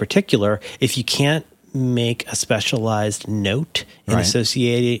DoorDash in particular, if you can't make a specialized note in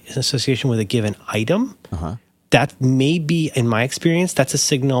association with a given item, that may be, in my experience, that's a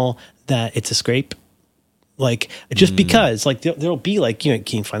signal that it's a scrape. Like, just because, like, there'll be, like, you know, you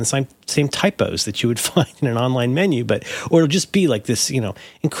can find the same typos that you would find in an online menu, or it'll just be like this, you know,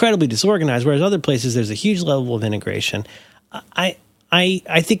 incredibly disorganized, whereas other places there's a huge level of integration. I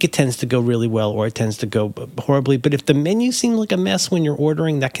think it tends to go really well, or it tends to go horribly. But if the menu seems like a mess when you're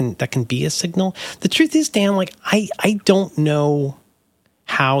ordering, that can be a signal. The truth is, Dan, like, I don't know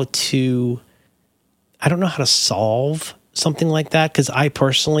how to solve something like that, because I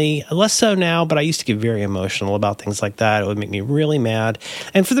personally, less so now, but I used to get very emotional about things like that. It would make me really mad.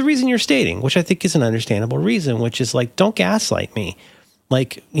 And for the reason you're stating, which I think is an understandable reason, which is like, don't gaslight me.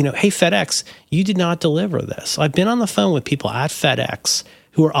 Like, you know, hey, FedEx, you did not deliver this. I've been on the phone with people at FedEx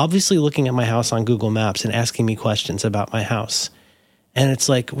who are obviously looking at my house on Google Maps and asking me questions about my house. And it's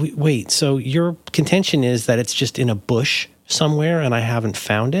like, wait, so your contention is that it's just in a bush somewhere and I haven't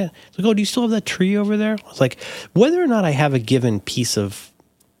found it? It's like, oh, do you still have that tree over there? It's like, whether or not I have a given piece of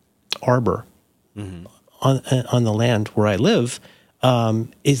arbor on the land where I live,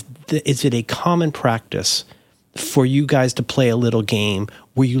 is it a common practice for you guys to play a little game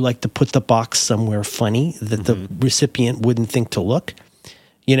where you like to put the box somewhere funny that the recipient wouldn't think to look?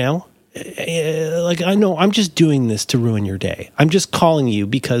 You know? Like, I know I'm just doing this to ruin your day. I'm just calling you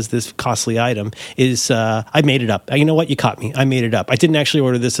because this costly item is, I made it up. You know what? You caught me. I made it up. I didn't actually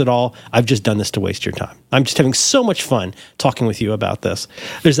order this at all. I've just done this to waste your time. I'm just having so much fun talking with you about this.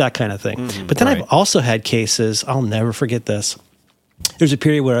 There's that kind of thing. But then I've also had cases, I'll never forget this. There's a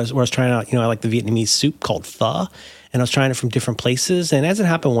period where I was trying out, you know, I like the Vietnamese soup called pho, and I was trying it from different places. And as it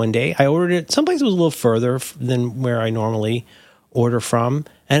happened one day, I ordered it. Some places it was a little further than where I normally order from.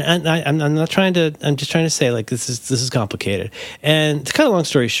 And I'm not trying to, I'm just trying to say, like, this is complicated. And to cut a long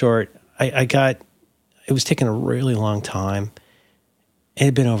story short, it was taking a really long time. It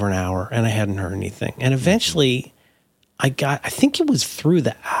had been over an hour and I hadn't heard anything. And eventually I think it was through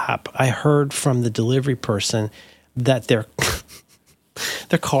the app, I heard from the delivery person that their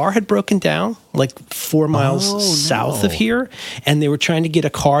car had broken down like 4 miles south of here, and they were trying to get a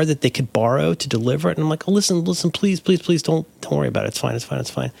car that they could borrow to deliver it. And I'm like, oh, listen, please, don't worry about it. It's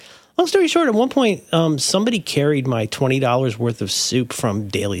fine. Long story short, at one point, somebody carried my $20 worth of soup from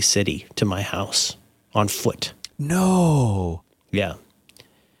Daly City to my house on foot. No. Yeah.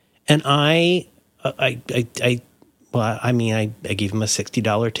 And I gave him a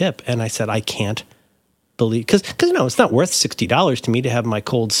 $60 tip, and I said, I can't believe, because you know, it's not worth $60 to me to have my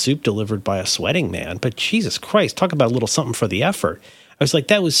cold soup delivered by a sweating man, but Jesus Christ, talk about a little something for the effort. I was like,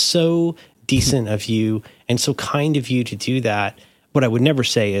 that was so decent of you and so kind of you to do that, What I would never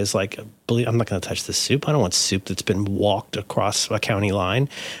say is like, believe I'm not going to touch this soup. I don't want soup that's been walked across a county line.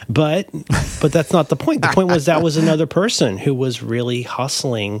 But that's not the point. The point was that was another person who was really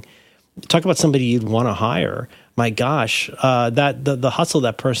hustling. Talk about somebody you'd want to hire. My gosh, that the hustle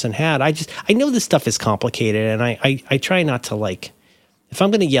that person had. I know this stuff is complicated, and I try not to like. If I'm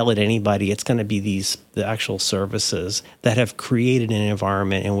going to yell at anybody, it's going to be the actual services that have created an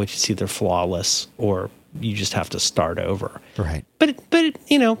environment in which it's either flawless or you just have to start over. Right. But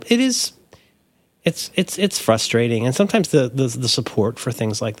you know, it's frustrating, and sometimes the support for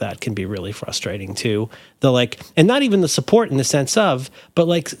things like that can be really frustrating too. And not even the support in the sense of, but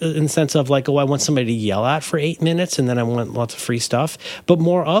like in the sense of like, oh, I want somebody to yell at for 8 minutes, and then I want lots of free stuff. But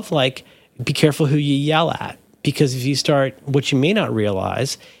more of like, be careful who you yell at. Because if you start, what you may not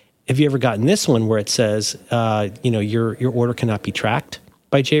realize, have you ever gotten this one where it says, your order cannot be tracked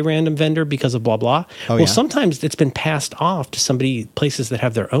by JRandom vendor because of blah, blah? Oh, well, yeah? sometimes it's been passed off to places that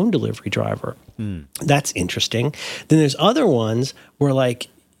have their own delivery driver. That's interesting. Then there's other ones where like,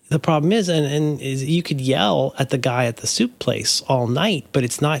 the problem is, and is you could yell at the guy at the soup place all night, but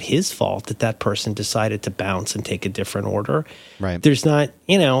it's not his fault that person decided to bounce and take a different order. Right. There's not,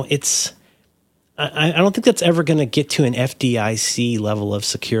 it's... I don't think that's ever going to get to an FDIC level of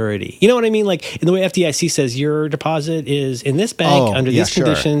security. You know what I mean? Like in the way FDIC says your deposit is in this bank under these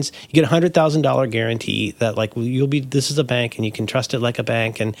conditions, you get $100,000 guarantee that like this is a bank and you can trust it like a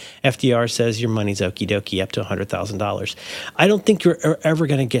bank. And FDR says your money's okie dokie up to $100,000. I don't think you're ever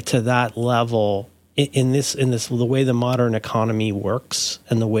going to get to that level in this the way the modern economy works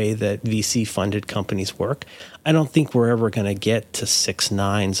and the way that VC funded companies work. I don't think we're ever going to get to 6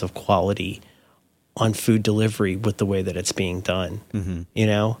 nines of quality on food delivery with the way that it's being done,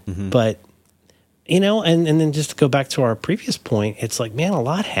 but, and then just to go back to our previous point, it's like, man, a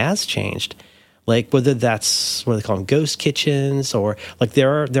lot has changed. Like whether that's what they call them, ghost kitchens, or like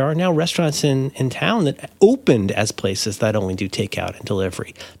there are now restaurants in town that opened as places that only do takeout and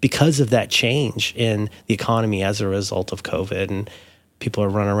delivery because of that change in the economy as a result of COVID, and people are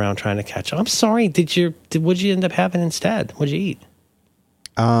running around trying to catch up. I'm sorry. What'd you end up having instead? What'd you eat?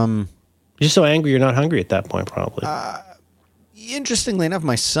 You're just so angry you're not hungry at that point, probably. Interestingly enough,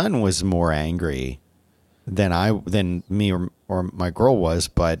 my son was more angry than me or my girl was,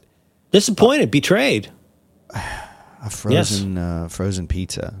 but disappointed, betrayed. A frozen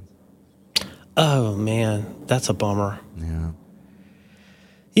pizza. Oh man, that's a bummer.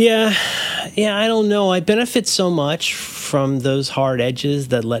 Yeah. Yeah. I don't know. I benefit so much from those hard edges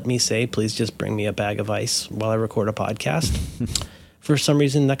that let me say, please just bring me a bag of ice while I record a podcast. For some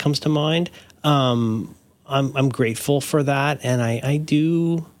reason that comes to mind. I'm grateful for that, and I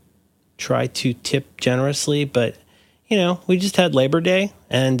do try to tip generously, but we just had Labor Day,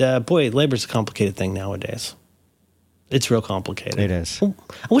 and boy, labor's a complicated thing nowadays. It's real complicated. It is. I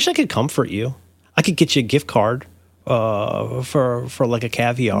wish I could comfort you. I could get you a gift card for like a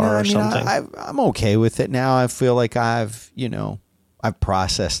caviar or something. I'm okay with it now. I feel like I've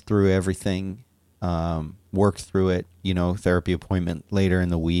processed through everything. Worked through it, therapy appointment later in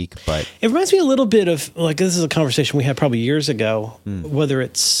the week, but it reminds me a little bit of like, this is a conversation we had probably years ago, whether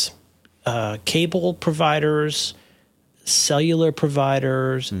it's cable providers, cellular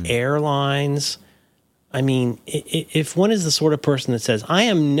providers, airlines. I mean, if one is the sort of person that says, I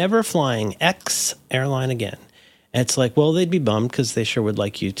am never flying X airline again, and it's like, well, they'd be bummed because they sure would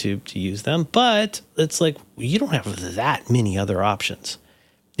like you to use them, but it's like, you don't have that many other options.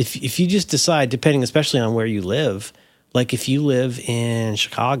 If you just decide, depending especially on where you live, like if you live in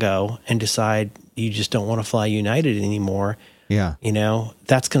Chicago and decide you just don't want to fly United anymore,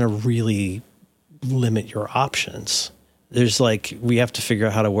 that's going to really limit your options. There's like, we have to figure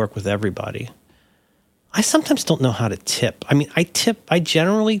out how to work with everybody. I sometimes don't know how to tip. I mean, I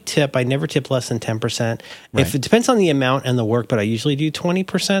generally tip. I never tip less than 10%. Right. If it depends on the amount and the work, but I usually do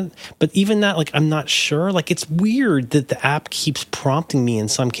 20%. But even that, like, I'm not sure. Like, it's weird that the app keeps prompting me in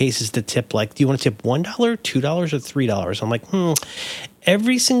some cases to tip, like, do you want to tip $1, $2, or $3? I'm like,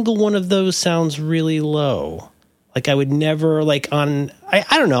 every single one of those sounds really low. Like I would never I don't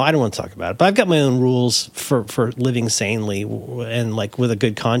know. I don't want to talk about it, but I've got my own rules for living sanely and like with a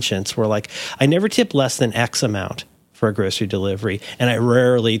good conscience where like I never tip less than X amount for a grocery delivery. And I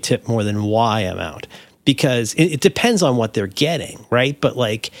rarely tip more than Y amount because it depends on what they're getting. Right. But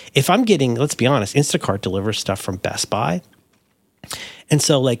like if I'm getting, let's be honest, Instacart delivers stuff from Best Buy. And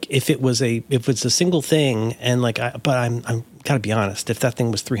so like if it's a single thing and like, I'm gotta be honest, if that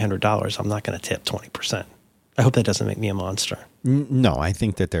thing was $300, I'm not going to tip 20%. I hope that doesn't make me a monster. No, I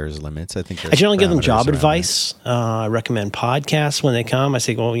think that there's limits. I think I generally give them parameters job around advice. I recommend podcasts when they come. I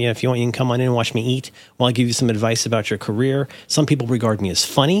say, well, yeah, if you want, you can come on in and watch me eat while I give you some advice about your career. Some people regard me as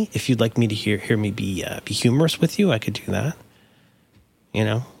funny. If you'd like me to hear me be humorous with you, I could do that. You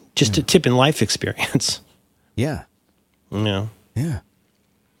know, just a tip in life experience. that. Yeah. You know. Yeah.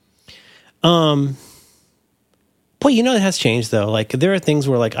 Well, you know, it has changed though. Like there are things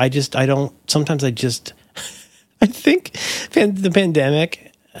where like I think the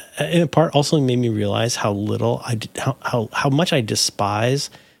pandemic in part also made me realize how little how much I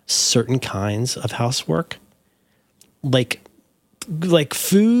despise certain kinds of housework. Like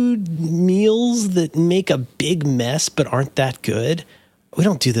food meals that make a big mess but aren't that good. We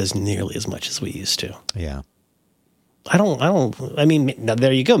don't do those nearly as much as we used to. Yeah. I mean, now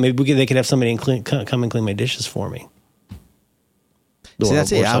there you go. Maybe they could have somebody come and clean my dishes for me. See,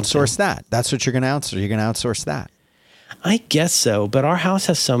 that's it. Something. Outsource that. That's what you're going to outsource. You're going to outsource that. I guess so. But our house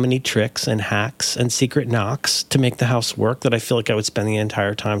has so many tricks and hacks and secret knocks to make the house work that I feel like I would spend the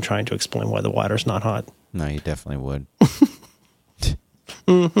entire time trying to explain why the water's not hot. No, you definitely would.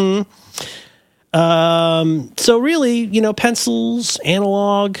 Mm-hmm. So really, you know, pencils,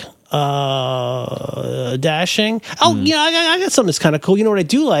 analog, dashing. Oh, yeah, I got something that's kind of cool. You know what I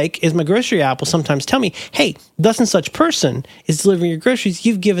do like is my grocery app will sometimes tell me, hey, thus and such person is delivering your groceries.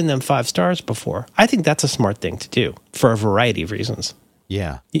 You've given them 5 stars before. I think that's a smart thing to do for a variety of reasons.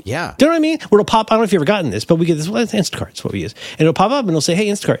 Yeah. Yeah. Do you know what I mean? Where it'll pop, I don't know if you've ever gotten this, but we get this, well, it's Instacart, it's what we use. And it'll pop up and it'll say, hey,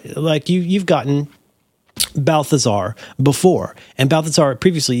 Instacart, like you've gotten Balthazar before. And Balthazar,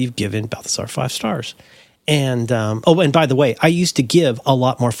 previously you've given Balthazar 5 stars. And, and by the way, I used to give a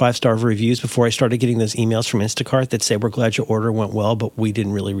lot more 5-star reviews before I started getting those emails from Instacart that say, we're glad your order went well, but we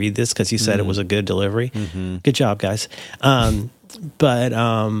didn't really read this because you said it was a good delivery. Mm-hmm. Good job, guys. I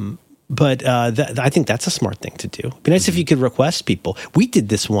think that's a smart thing to do. It'd be nice if you could request people. We did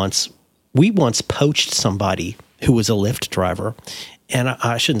this once. We once poached somebody who was a Lyft driver. And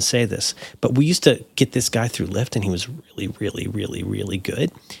I shouldn't say this, but we used to get this guy through Lyft, and he was really, really, really, really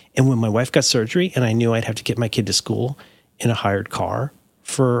good. And when my wife got surgery and I knew I'd have to get my kid to school in a hired car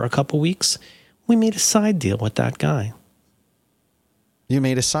for a couple weeks, we made a side deal with that guy. You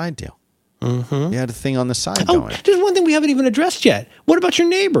made a side deal. Mm-hmm. You had a thing on the side Oh, going. there's one thing we haven't even addressed yet. What about your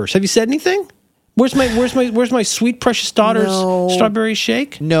neighbors? Have you said anything? Where's my sweet precious daughter's strawberry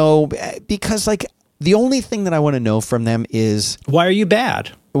shake? No, because like the only thing that I want to know from them is why are you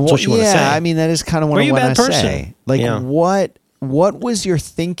bad? That's what you want to say. I mean, that is kind of what I want to say. Like, what was your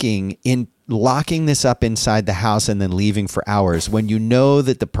thinking in locking this up inside the house and then leaving for hours when you know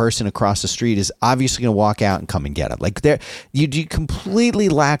that the person across the street is obviously going to walk out and come and get it? Like, you completely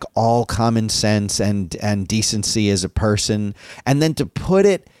lack all common sense and decency as a person, and then to put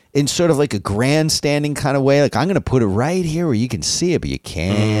it in sort of like a grandstanding kind of way, like I'm going to put it right here where you can see it, but you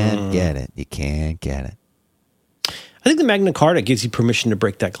can't get it. You can't get it. I think the Magna Carta gives you permission to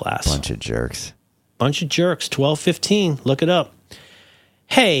break that glass. Bunch of jerks. 12:15. Look it up.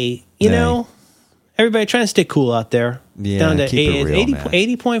 Hey, you know, everybody trying to stay cool out there. Yeah, down to keep it real,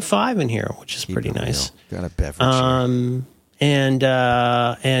 80.5 in here, which is pretty nice. Real. Got a beverage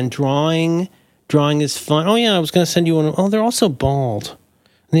here. And drawing is fun. Oh yeah, I was going to send you one. Oh, they're also bald.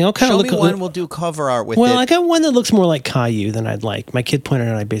 And they all kind of look. Show me one. We'll do cover art with it. Well, I got one that looks more like Caillou than I'd like. My kid pointed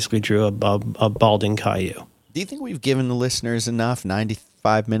out I basically drew a balding Caillou. Do you think we've given the listeners enough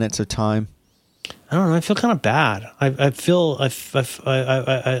 95 minutes of time? I don't know. I feel kind of bad. I feel I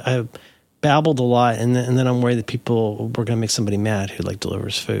babbled a lot, and then I'm worried that people were going to make somebody mad who like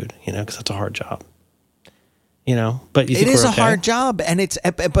delivers food. You know, because that's a hard job. You know, but you think it is okay? a hard job, and it's.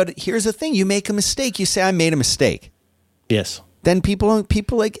 But here's the thing: you make a mistake. You say, "I made a mistake." Yes. Then people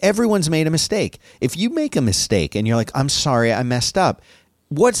like everyone's made a mistake. If you make a mistake and you're like, "I'm sorry, I messed up,"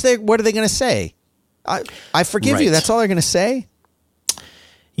 what are they going to say? I forgive you. That's all they're going to say.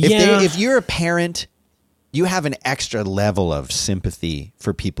 If you're a parent, you have an extra level of sympathy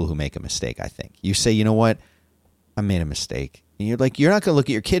for people who make a mistake, I think. You say, you know what? I made a mistake. And you're not going to look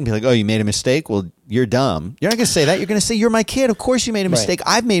at your kid and be like, oh, you made a mistake? Well, you're dumb. You're not going to say that. You're going to say, you're my kid. Of course you made a mistake.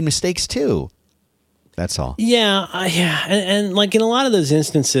 Right. I've made mistakes too. That's all. Yeah. And like in a lot of those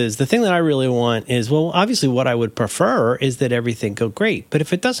instances, the thing that I really want is, well, obviously what I would prefer is that everything go great. But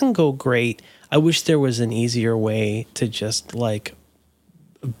if it doesn't go great, I wish there was an easier way to just like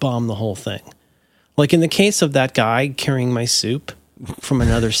bomb the whole thing. Like in the case of that guy carrying my soup from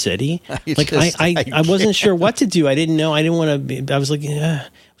another city, like I wasn't sure what to do. I didn't know. I didn't want to be, I was like,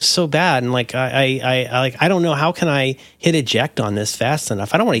 it was so bad. And like, I don't know, how can I hit eject on this fast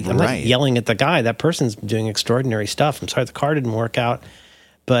enough? I don't want to, I'm not yelling at the guy. That person's doing extraordinary stuff. I'm sorry the car didn't work out.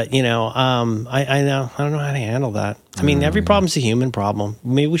 But I know I don't know how to handle that. I mean, every problem's a human problem.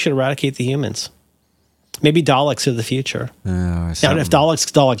 Maybe we should eradicate the humans. Maybe Daleks are the future. Now, if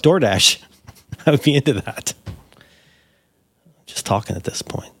Daleks Dalek DoorDash, I would be into that. Just talking at this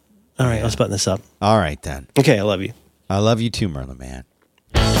point. All right, let's button this up. All right, then. Okay, I love you. I love you too, Merlin Man.